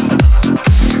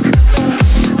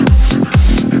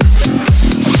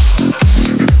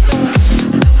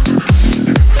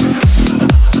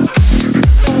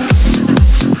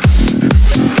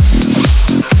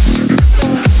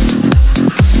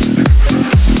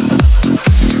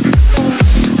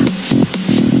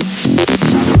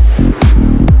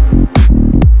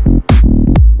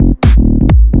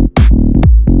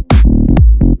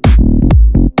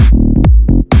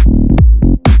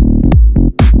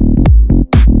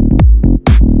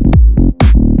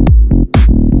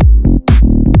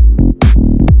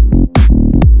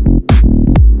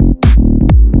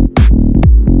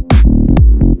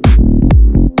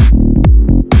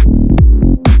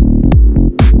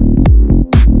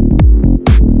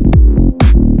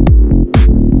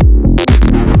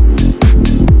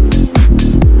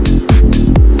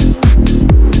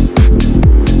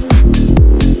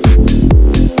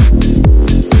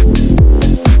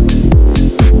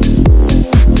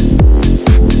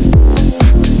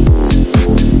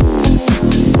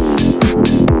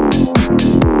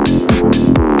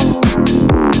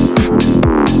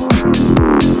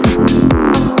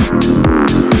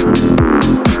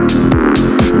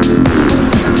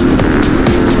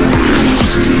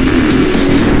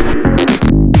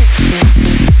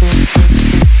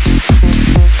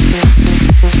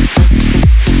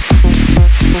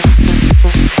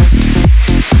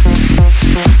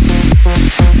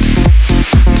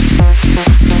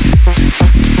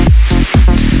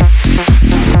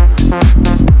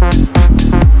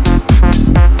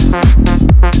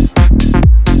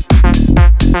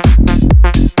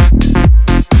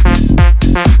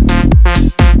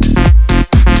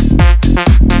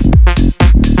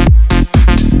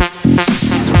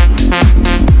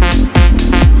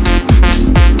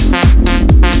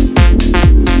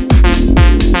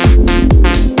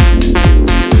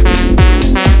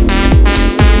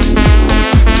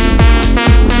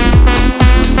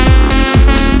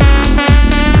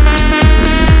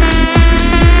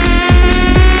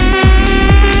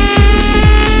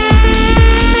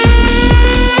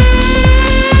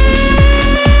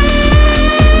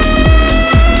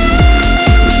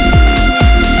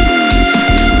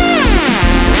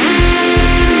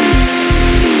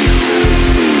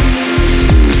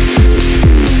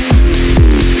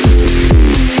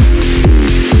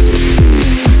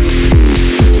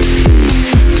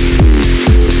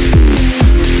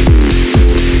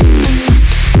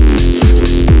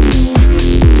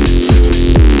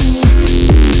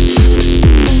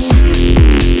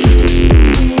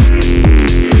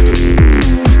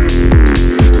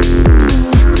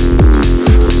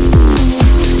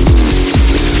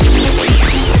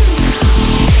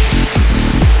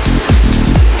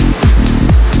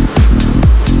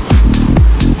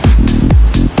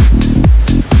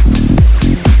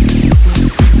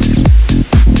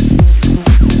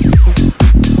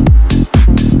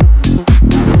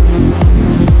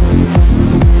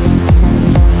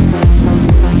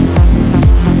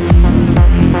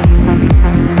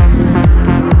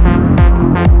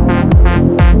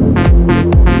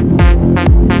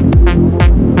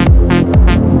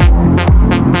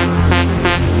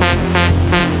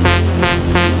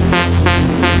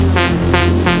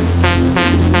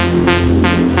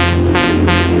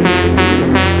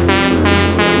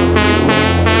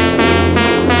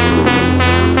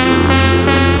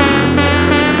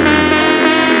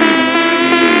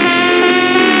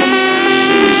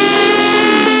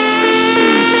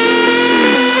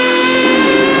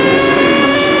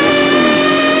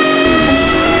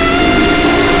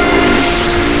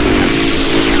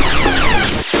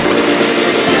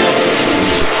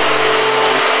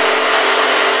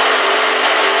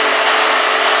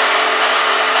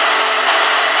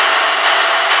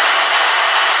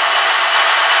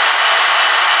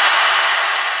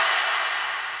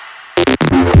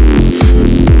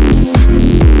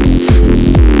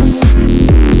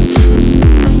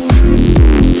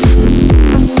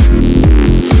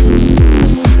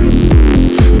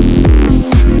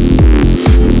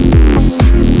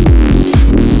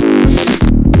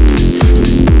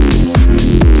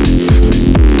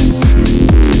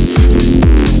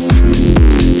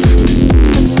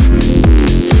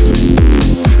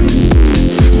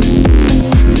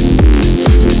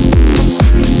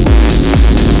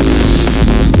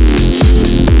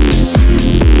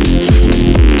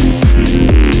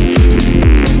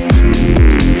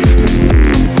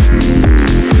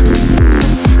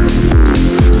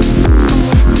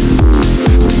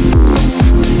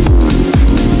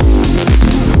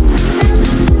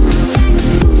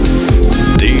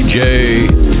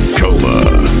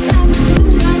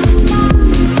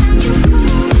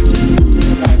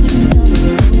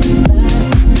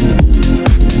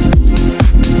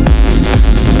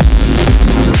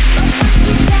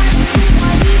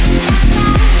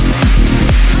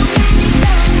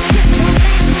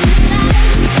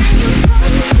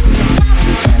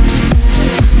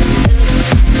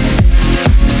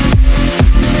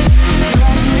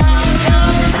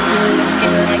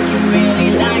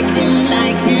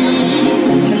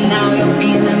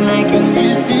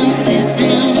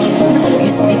 him. You're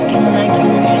speaking like you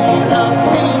really love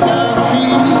him,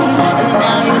 and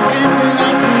now you're dancing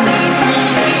like you need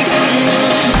him,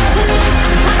 Put it in your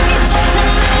pocket, don't tell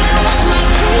me you want my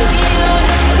baby.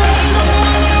 Way the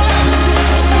one you want to,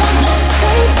 the one that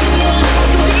saves you.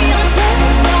 Could be your daddy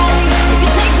if you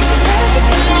take me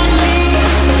everything like me.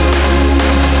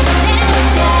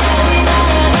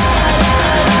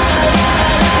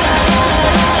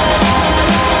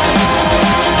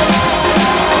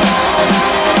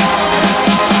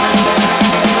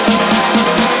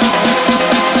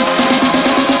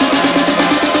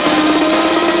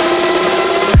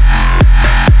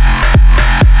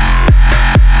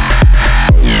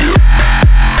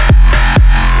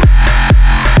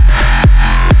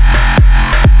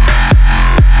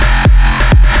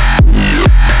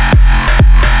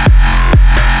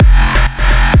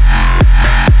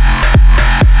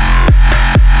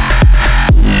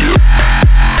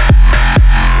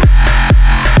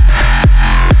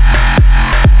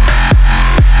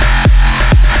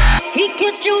 He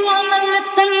kissed you on the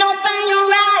lips and opened your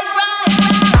eyes.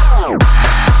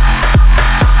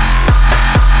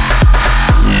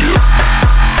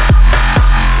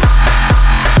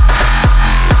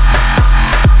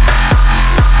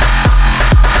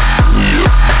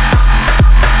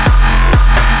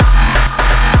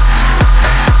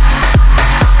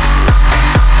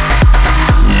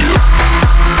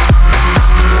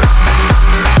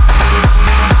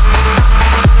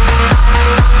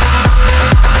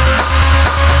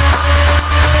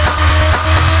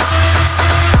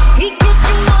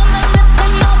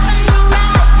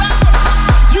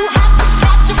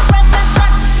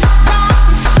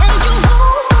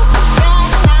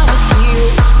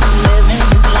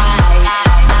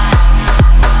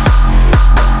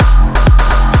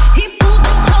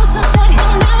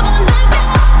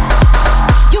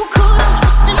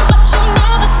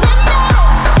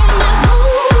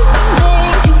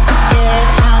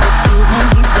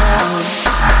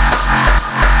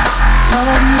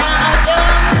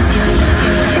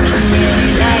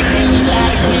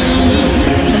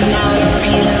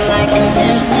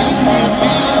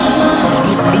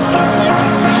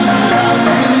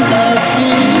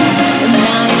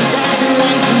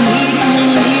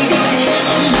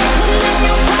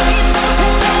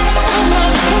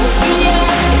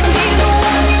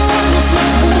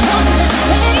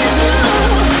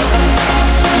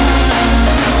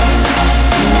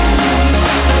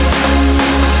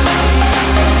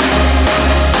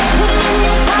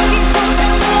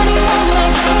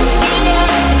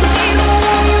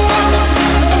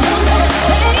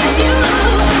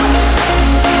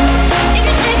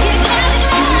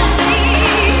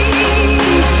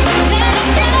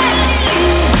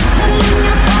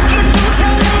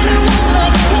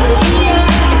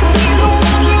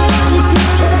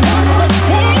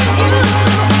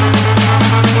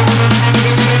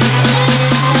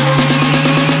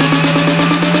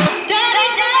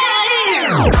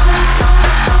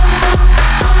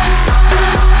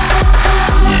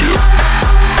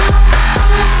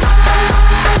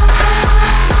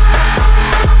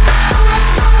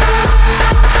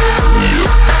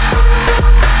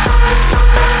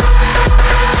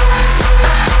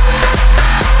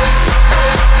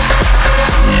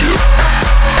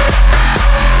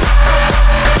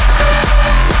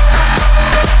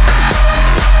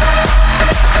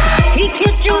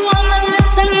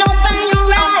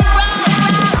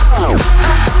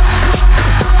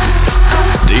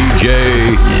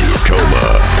 DJ Coma.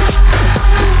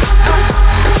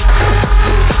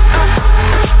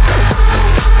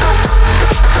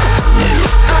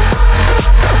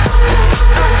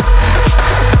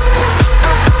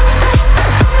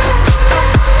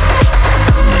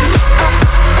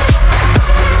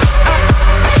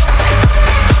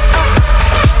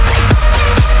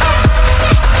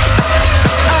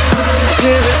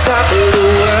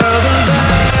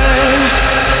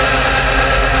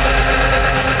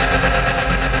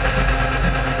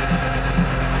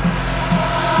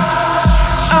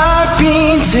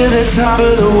 To the top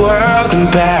of the world and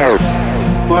back,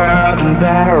 world and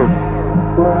back.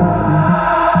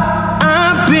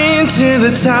 I've been to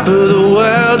the top of the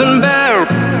world and back,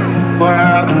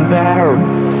 world and back.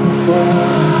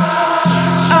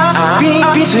 I've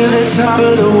been to the top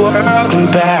of the world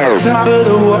and back, top of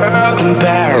the world and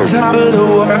back, top of the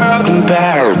world and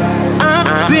back.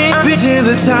 I've been to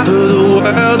the top of the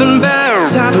world and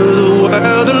back, top of the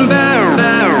world and back,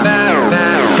 back, back,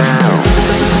 back, back.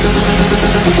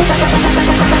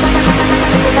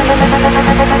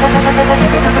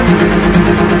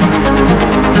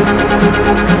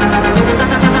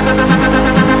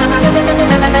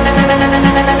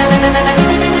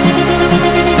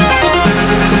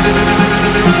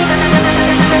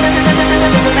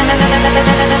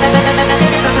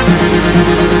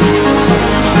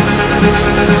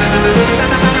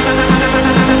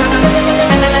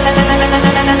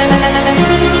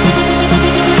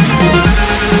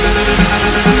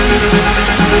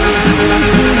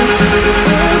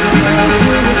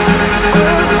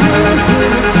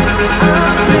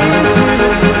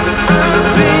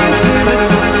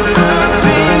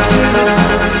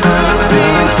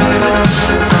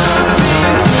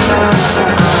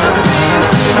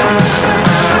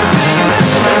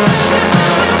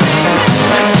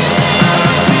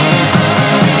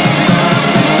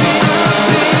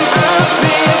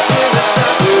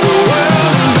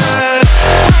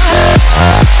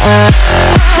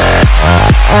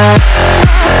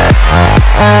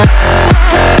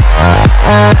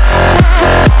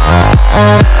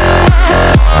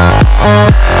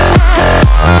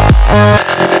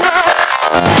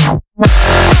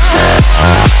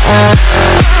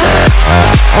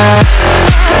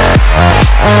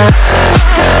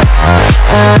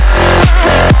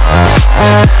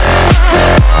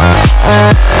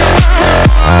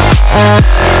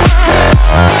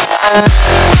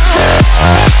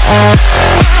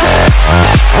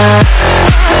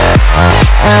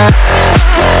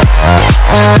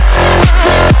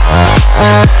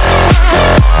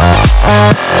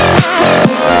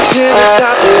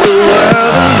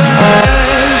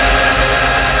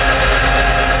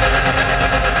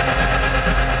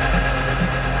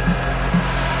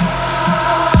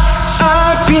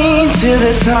 To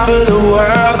the top of the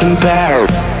world and back,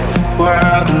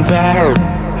 world and back,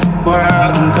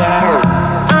 world and back.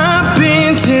 I've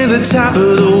been to the top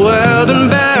of the world and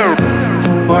back,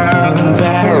 world and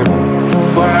back,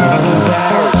 world and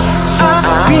back.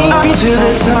 I've been to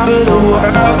the top of the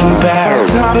world and back,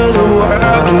 top of the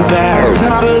world and back,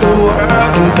 top of the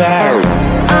world and back.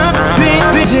 I've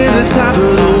been to the top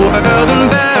of the world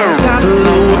and back, top of the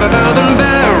world and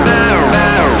back.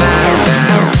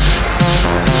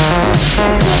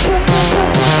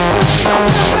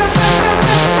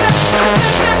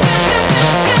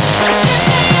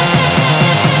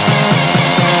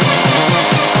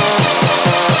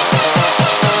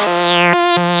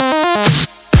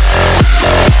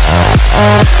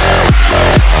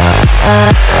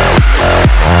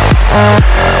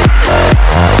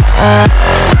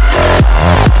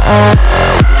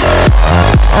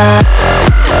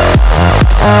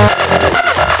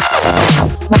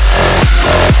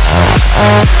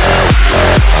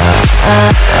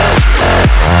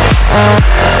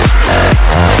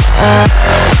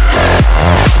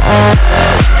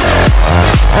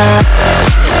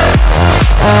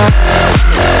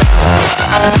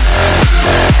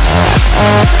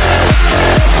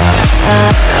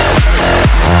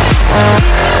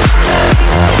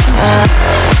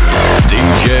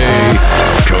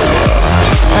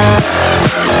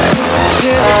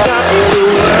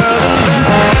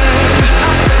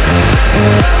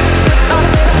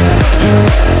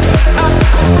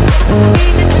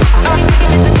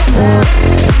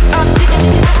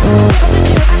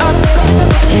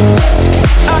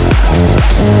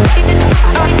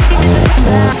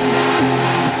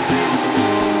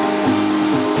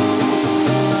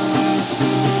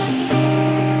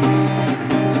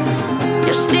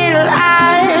 Your steel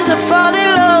eyes are fully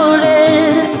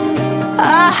loaded.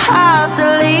 A heart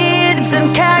that leads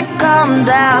and can't come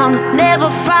down. Never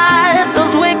fight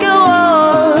those wicked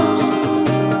wars.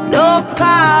 No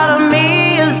part of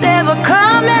me is ever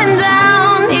coming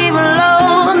down. Even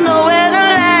low, nowhere to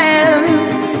land.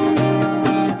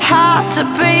 Hard to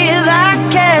breathe, I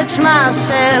catch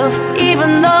myself.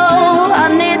 Even though I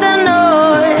need the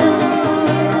noise.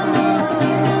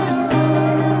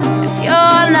 If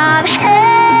you're not here,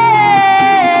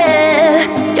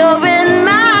 you're in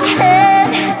my head.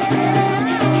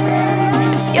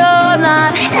 If you're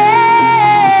not here,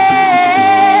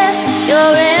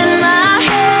 you're in my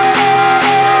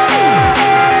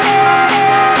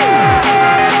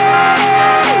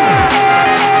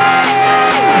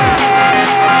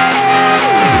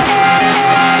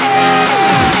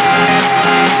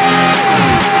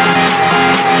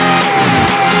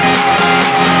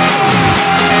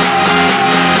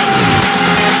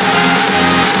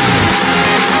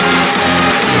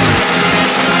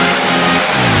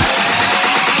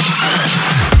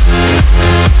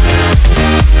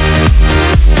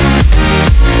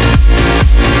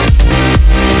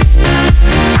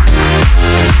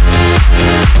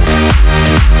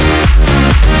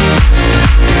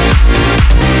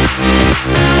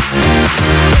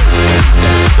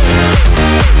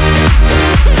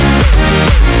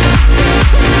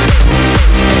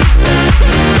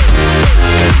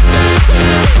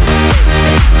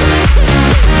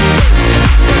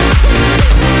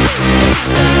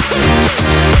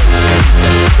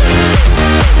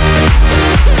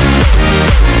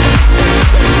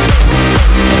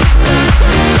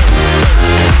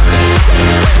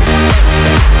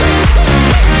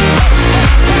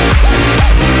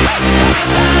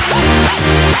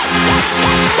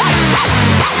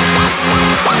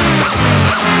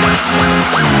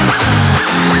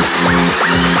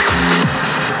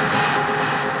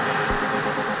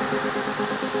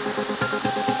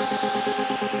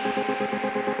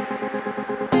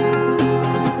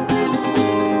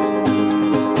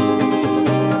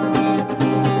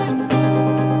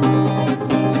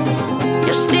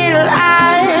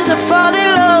fully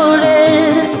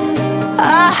loaded.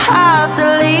 A heart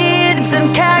that leads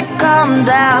and can't come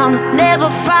down. Never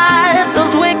fight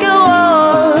those wicked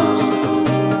wars.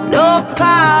 No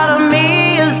part of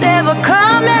me is ever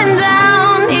coming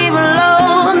down. Even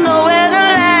low, nowhere to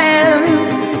land.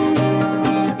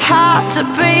 Hard to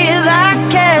breathe, I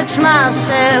catch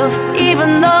myself.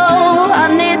 Even though I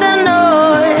need the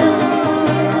noise.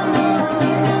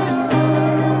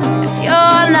 If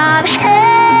you're not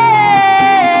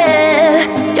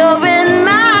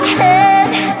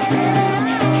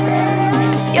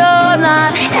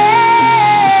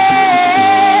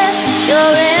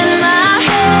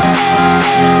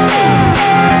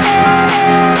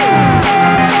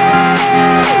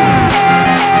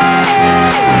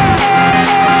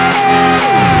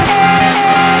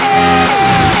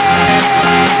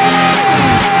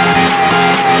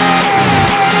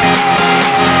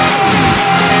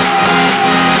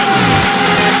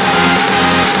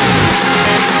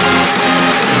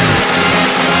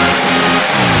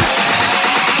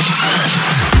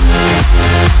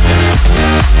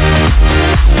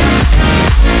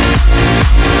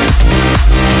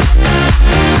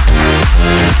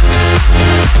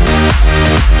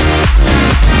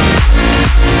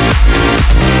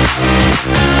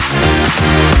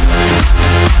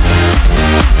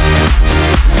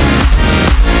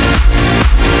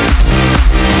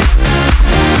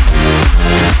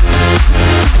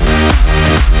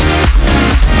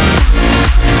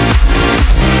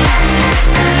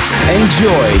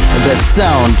the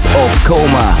sound of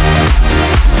Coma.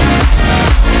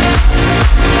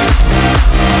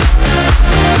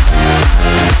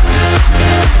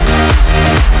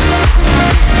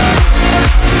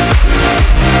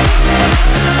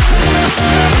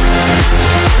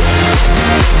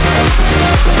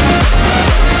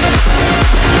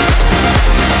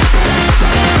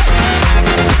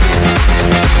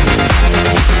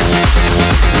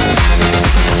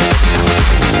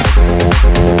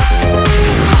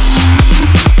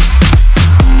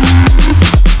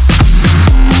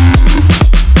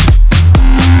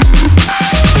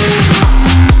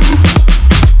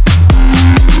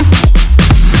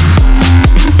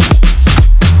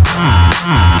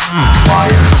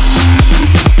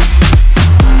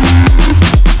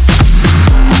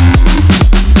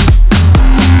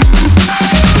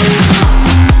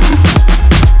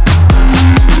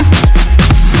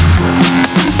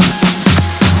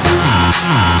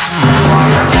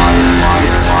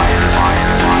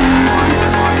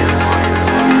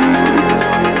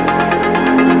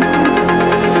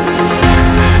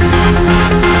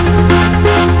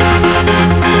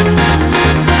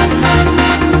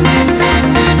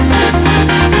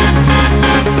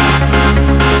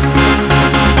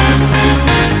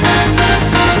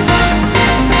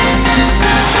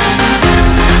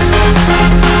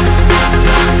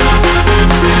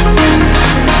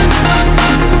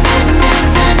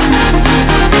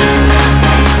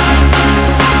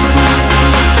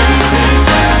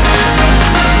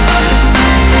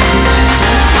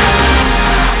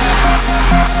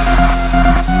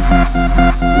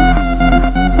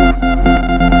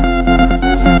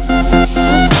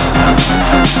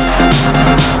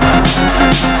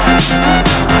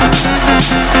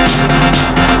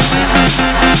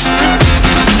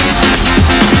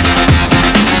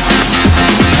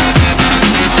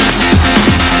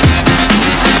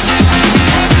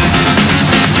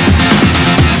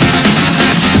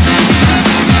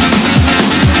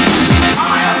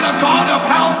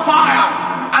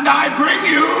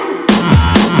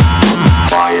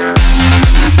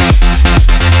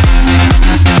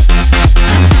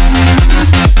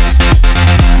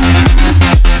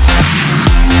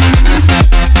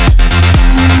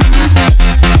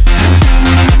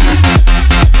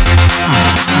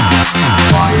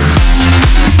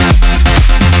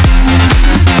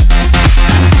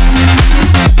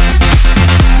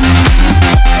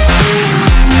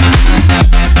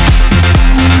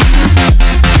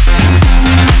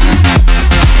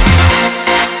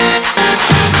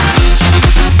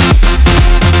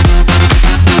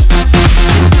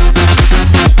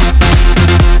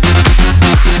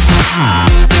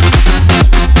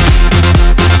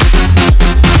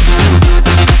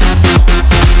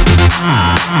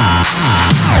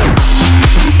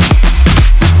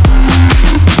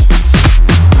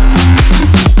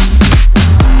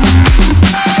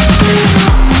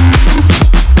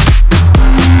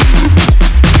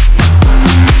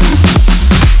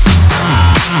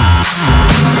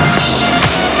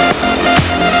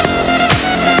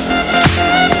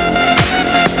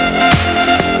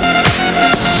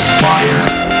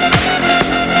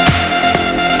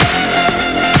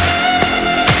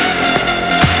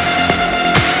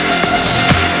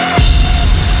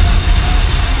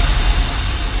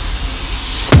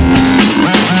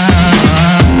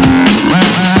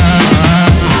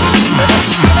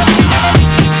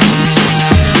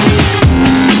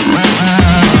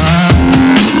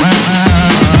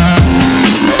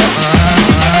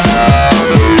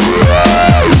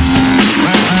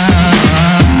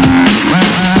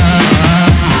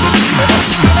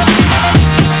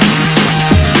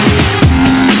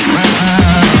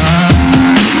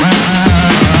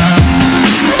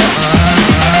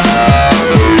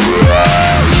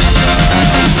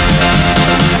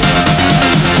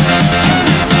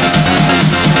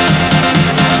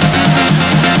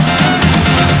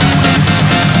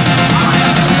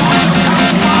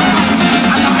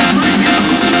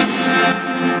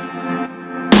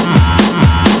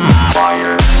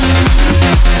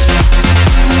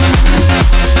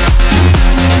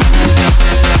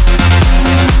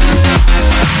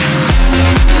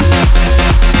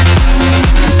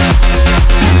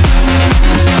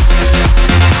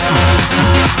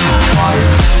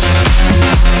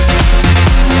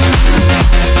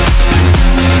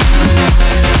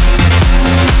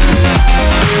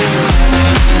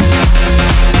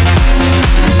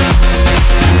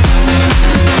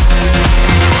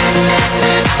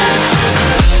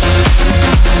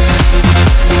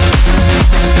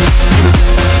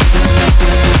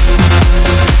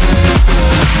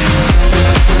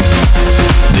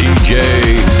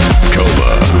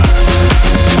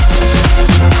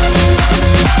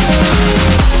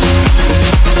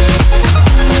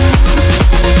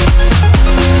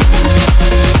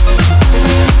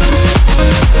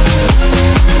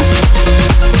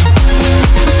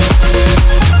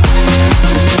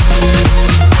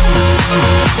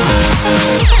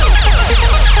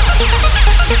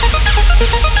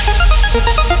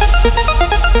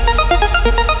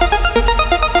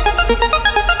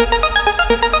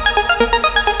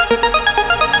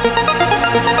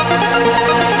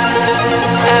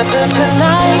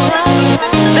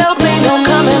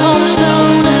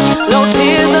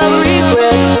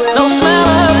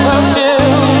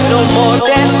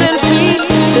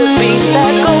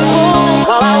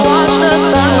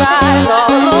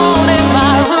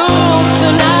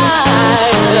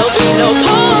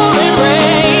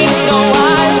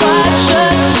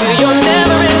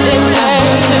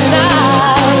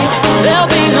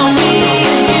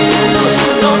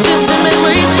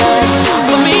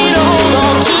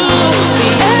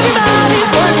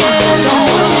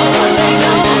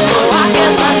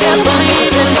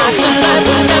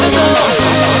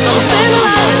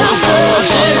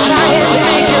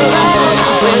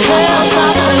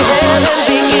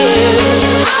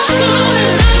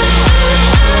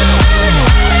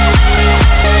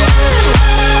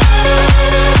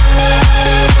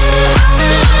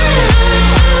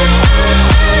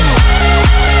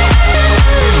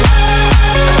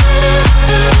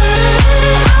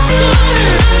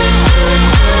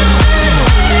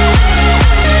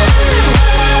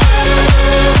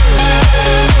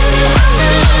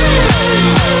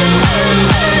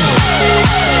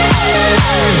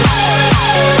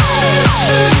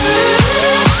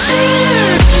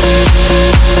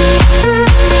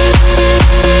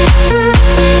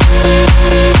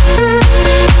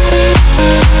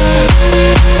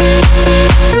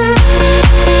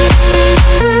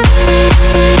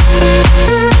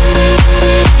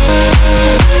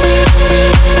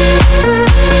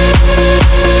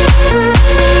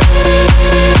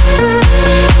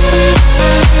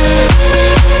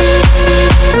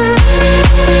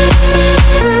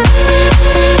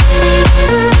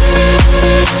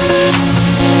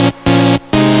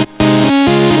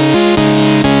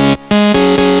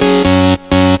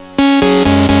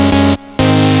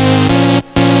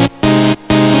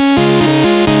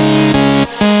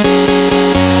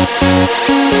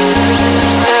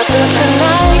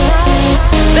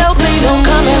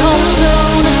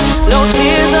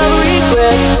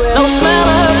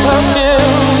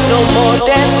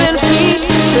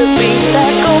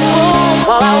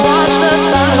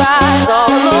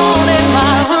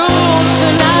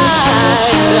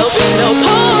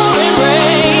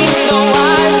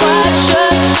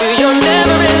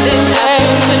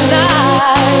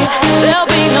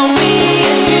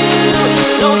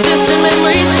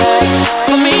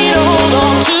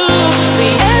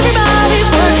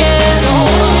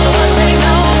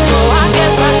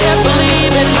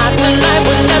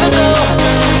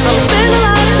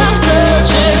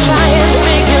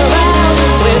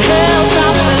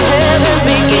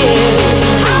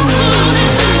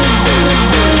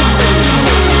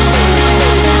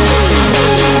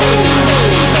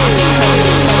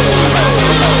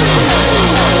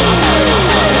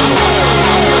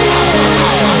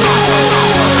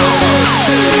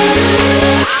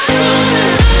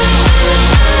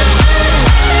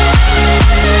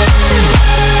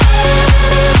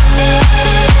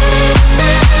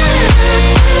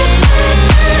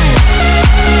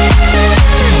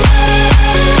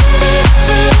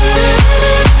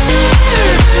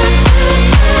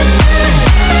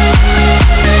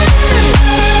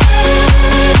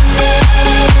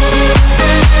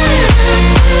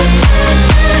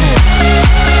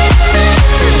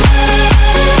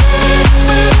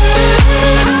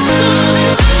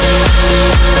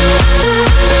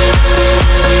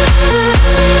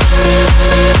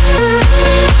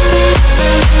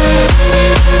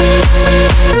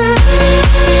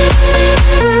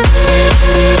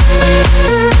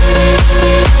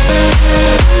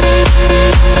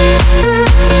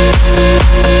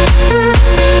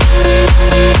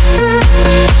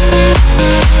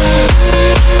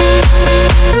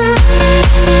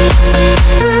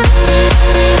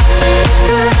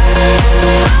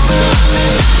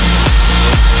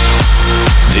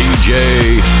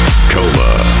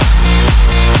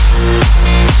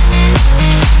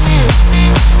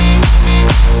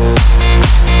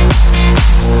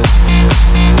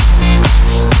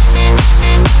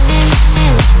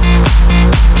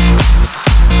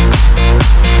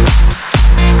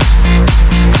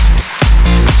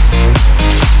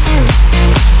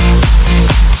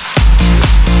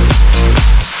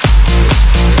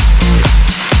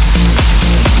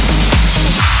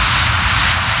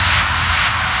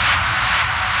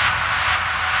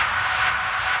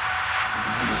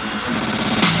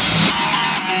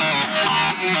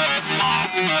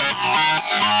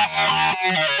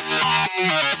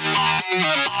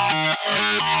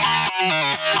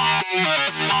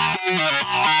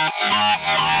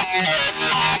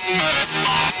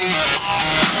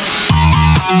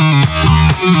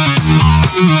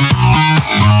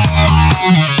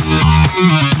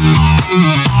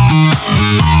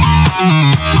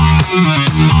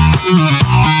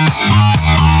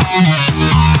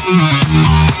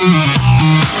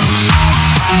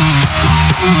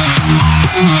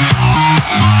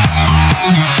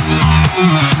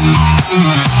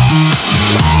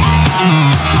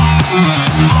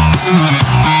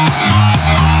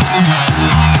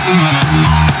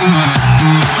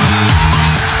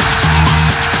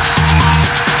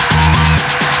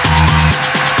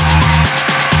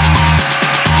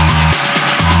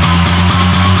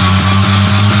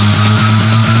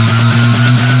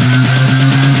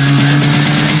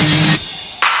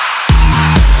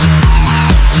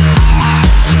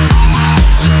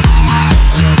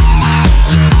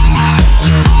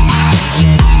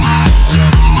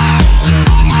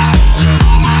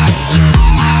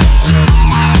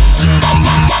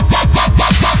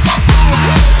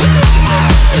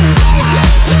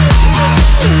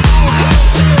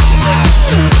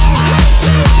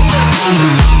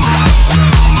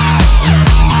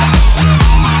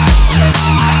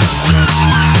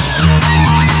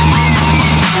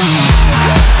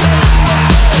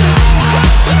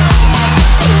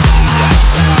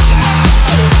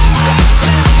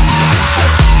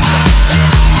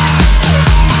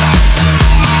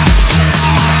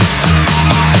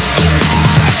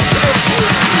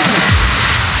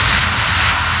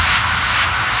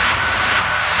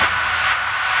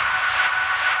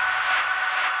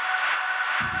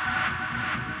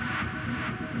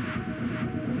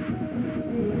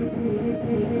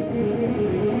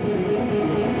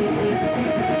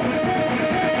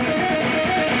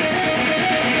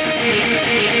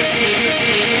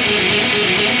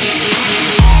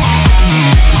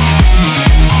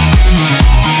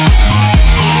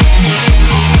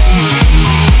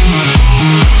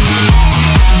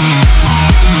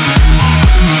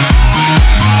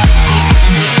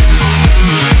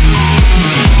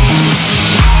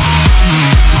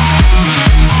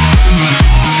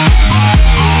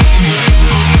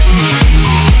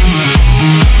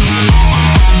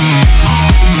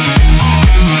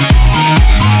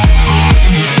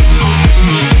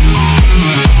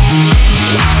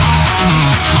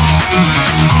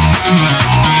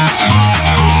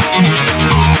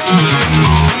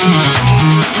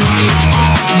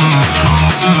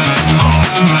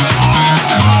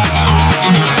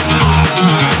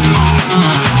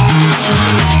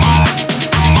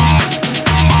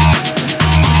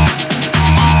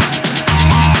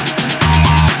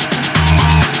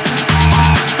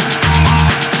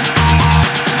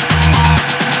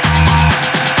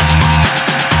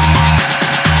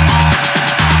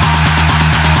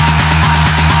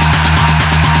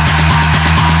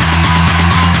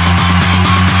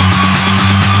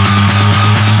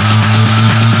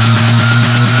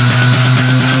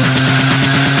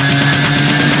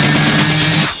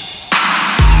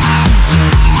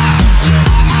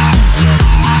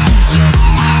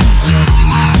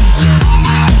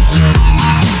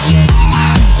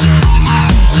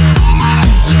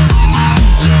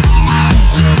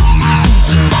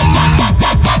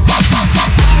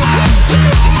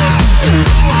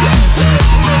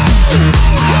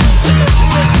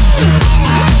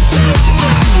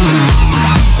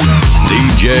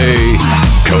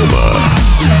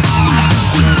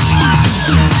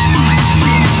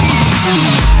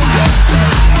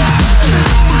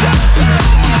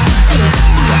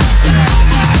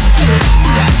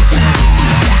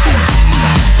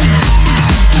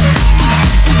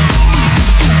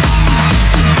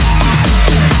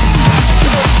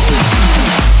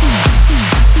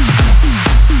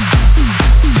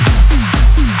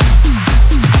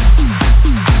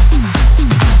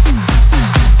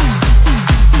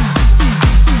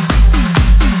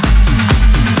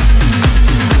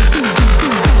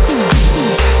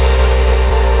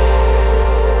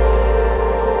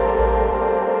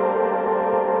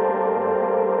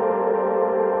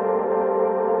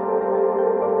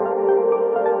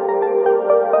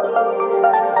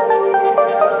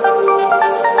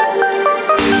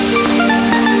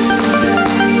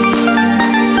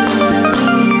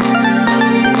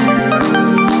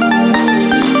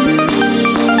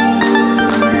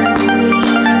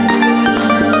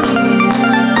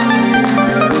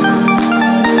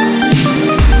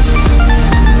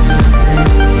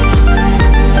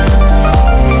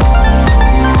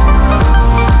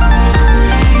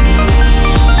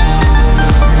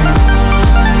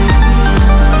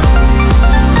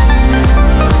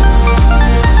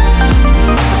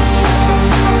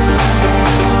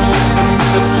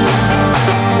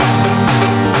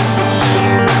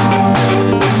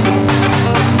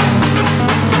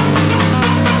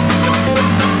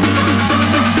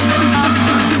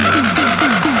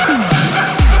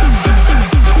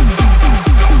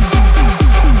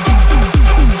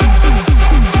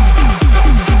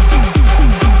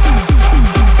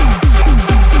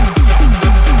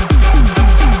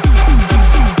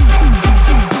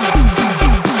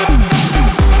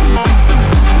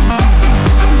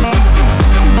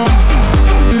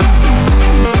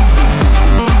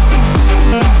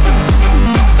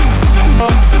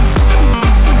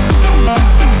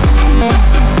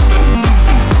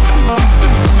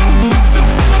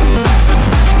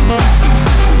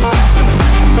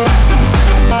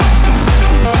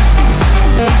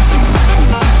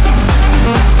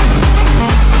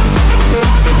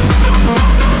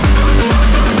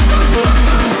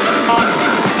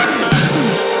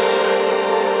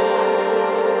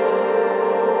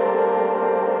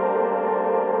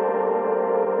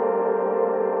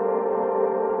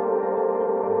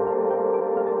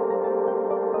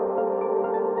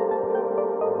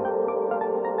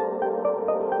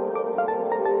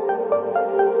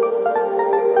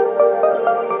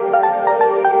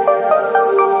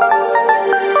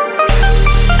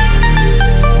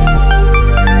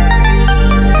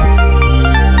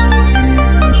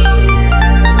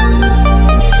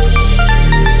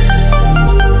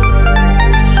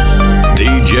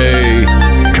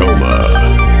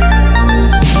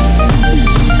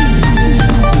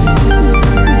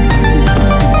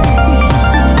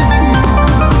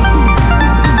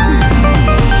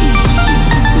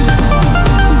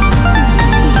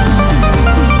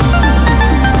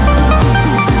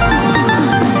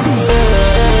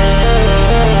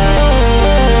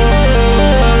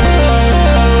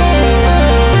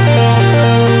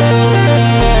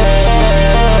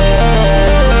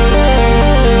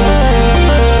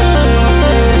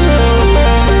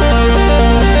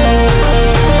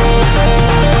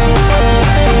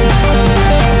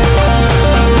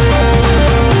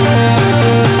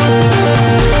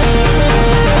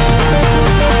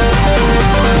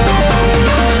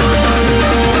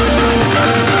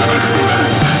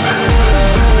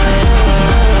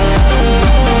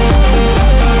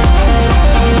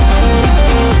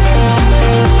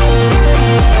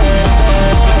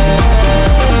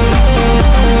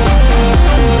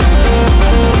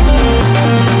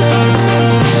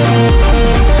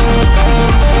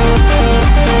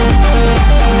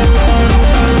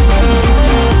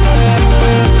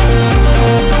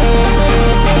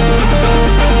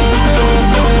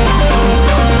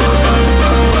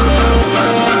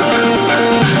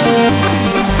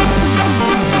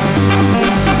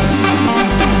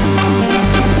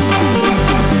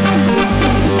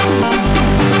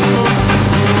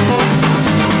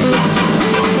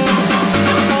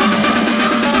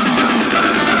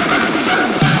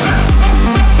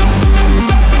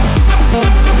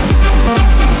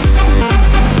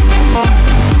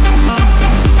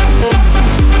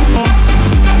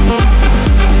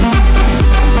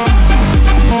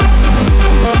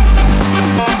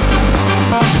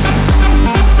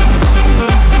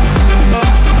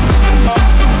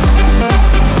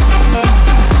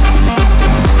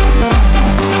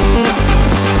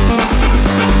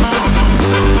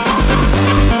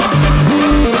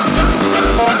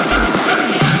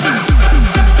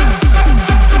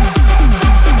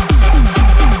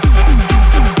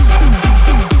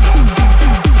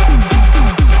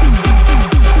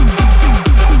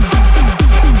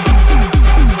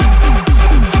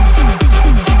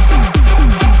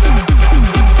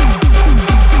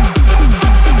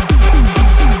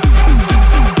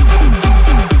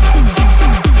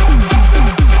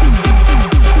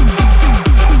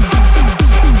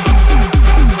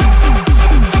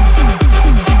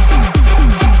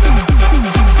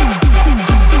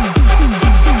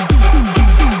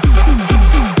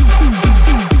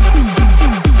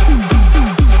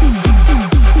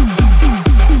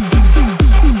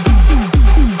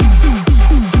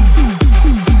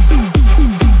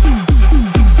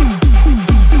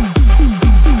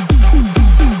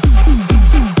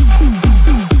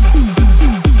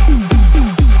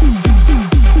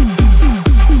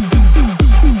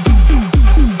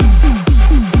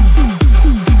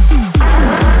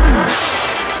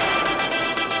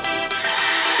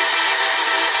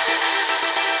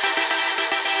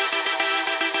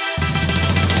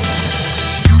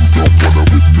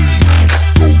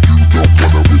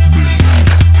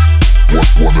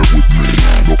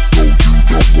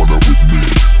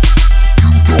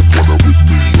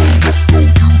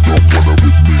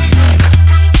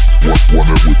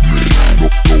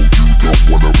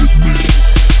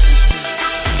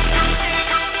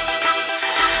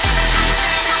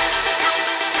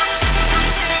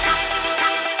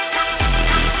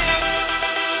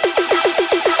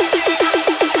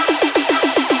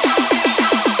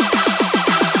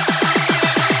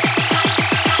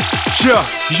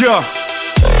 Yeah.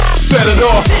 Set it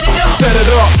off, set it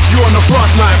up. You on the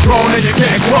front line, prone and you're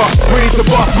getting crossed. We need to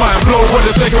bust, man, blow with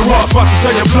the thicker rocks. About to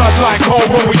turn your blood like cold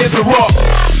when we interrupt.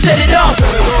 Set it off,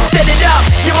 set it up.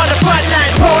 You're on the front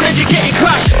line, prone and you're getting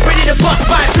crushed. Ready to bust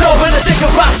by flow with a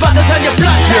thicker rock. About to turn your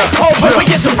blood like cold when we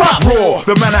interrupt. Raw,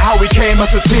 the manner how we came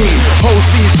as a team. Host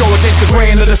these go against the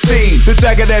grain of the scene. The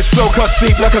jagged edge flow cuts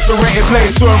deep like a serrated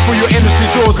blade. Soaring through your industry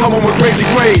doors, coming with crazy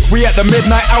grade. We at the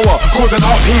midnight hour, causing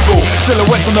upheaval.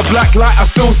 Silhouettes on the black light, I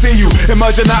still see you.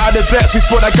 Emerging out of the depths, we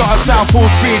spot that gutter sound. Full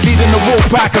speed, leading the wolf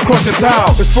back across the town.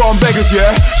 It's from beggars,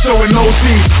 yeah, showing no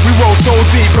teeth. We roll so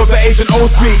deep, got the Agent O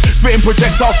speech. Spitting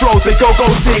projectile flows, they go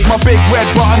seek. My big red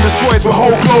button destroys with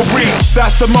whole globe reach.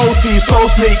 That's the motif, so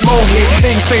sneak, mohi.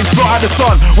 Ink stains blot out the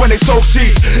sun when they soak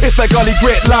sheets. It's like gully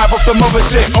grit, live off the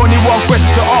mothership. Only one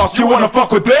question to ask, you wanna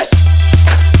fuck with this?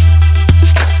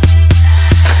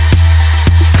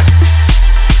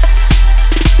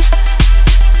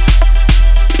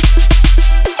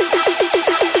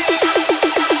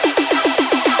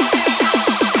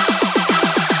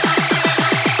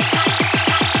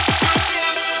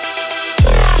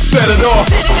 Set it off,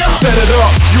 set it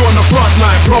up. You on the front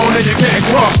line, prone and you're getting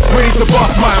crossed. Ready to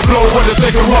bust, man, blow with the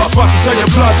thicker rocks. About to turn your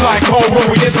blood like cold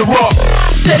when we interrupt.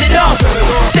 Set it off,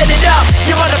 set it up.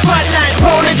 You're on the front line,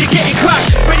 prone and you're getting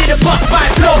crushed. Ready to bust by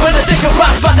flow with a thicker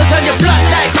rock. About to turn your blood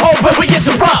like cold when we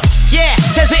interrupt. Yeah,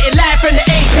 transmitting live from the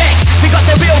apex. We got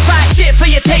the real fire shit for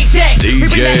your tape decks. We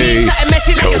bring the heat, something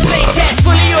messy like a slate chest.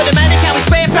 Fully automatic, how we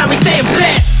spray it from, we staying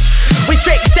blessed. We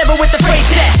straight devil with the phrase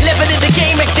set. Level in the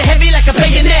game, extra heavy like a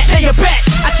bayonet. Pay your bet,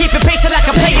 I keep it patient like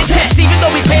I'm paying checks. Even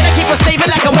though we paid, I keep on slaving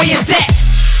like I'm way in debt.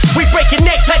 We breaking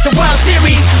necks like the World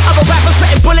Series. Other rappers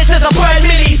sweating bullets as I burn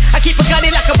millies. I keep a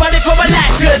gunny like I'm running for my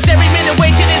life, cause every minute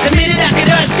waiting is a minute I can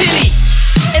earn silly.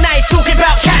 And I ain't talking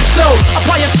about cash flow.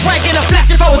 Apply your swag in a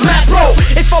flash if I was mad bro.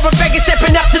 It's for a beggar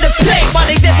stepping up to the plate, while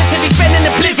they destined to be spending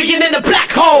oblivion in the black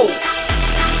hole.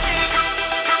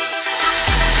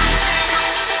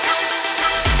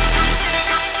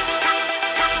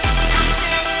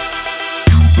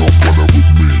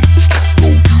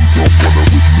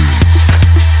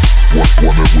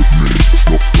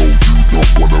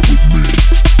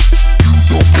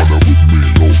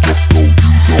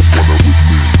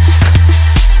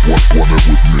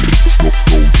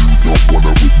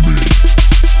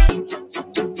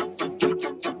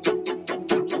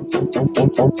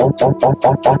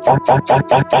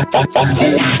 I'm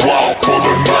going wild for the night. I'm going wild for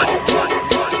the night.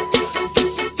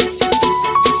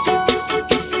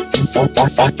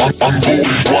 I'm going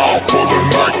wild for the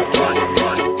night.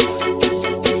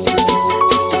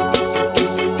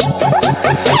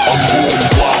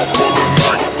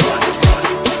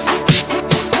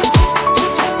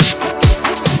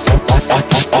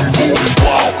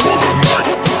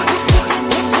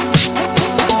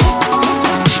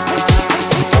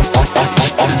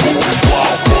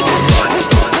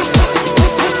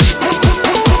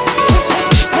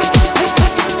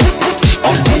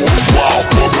 I'm going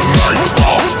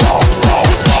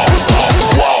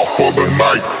wild for the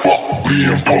night. Fuck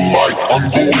being polite, I'm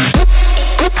going.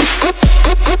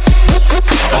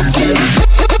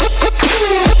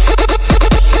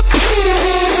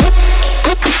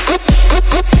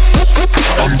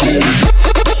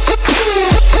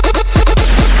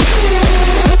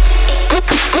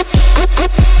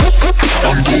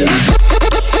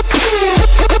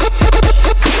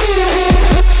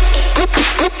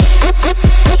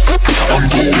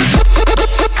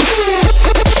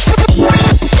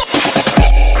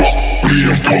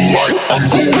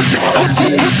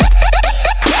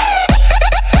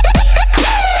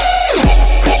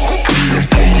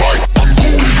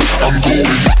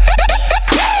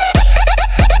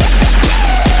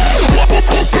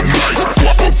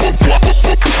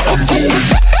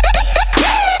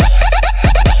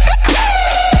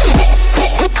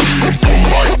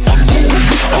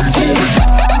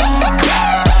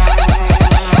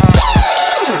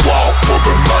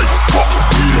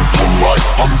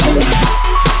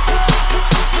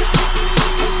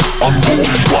 I'm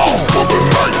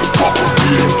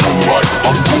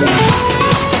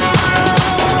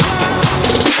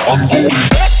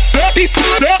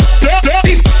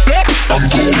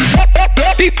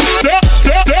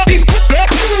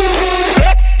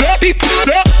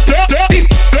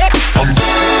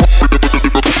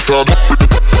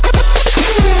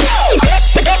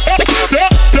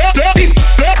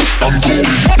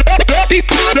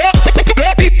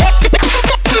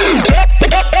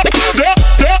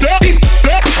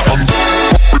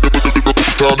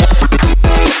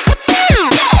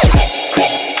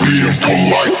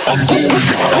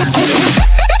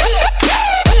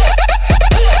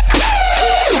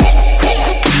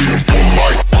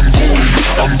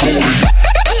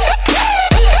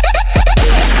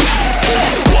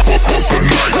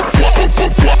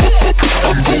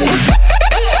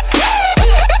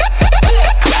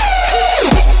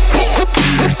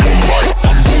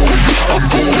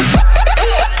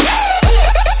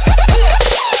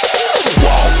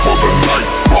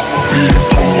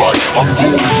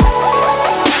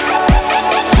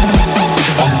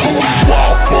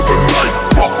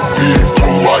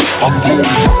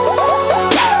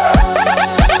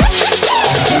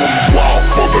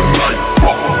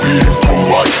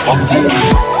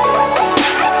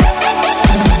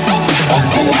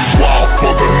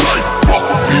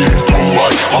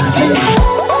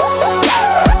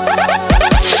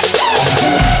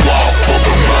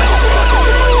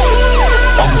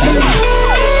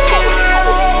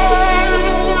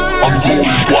I'm going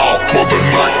wild for the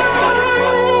night.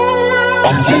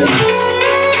 I'm going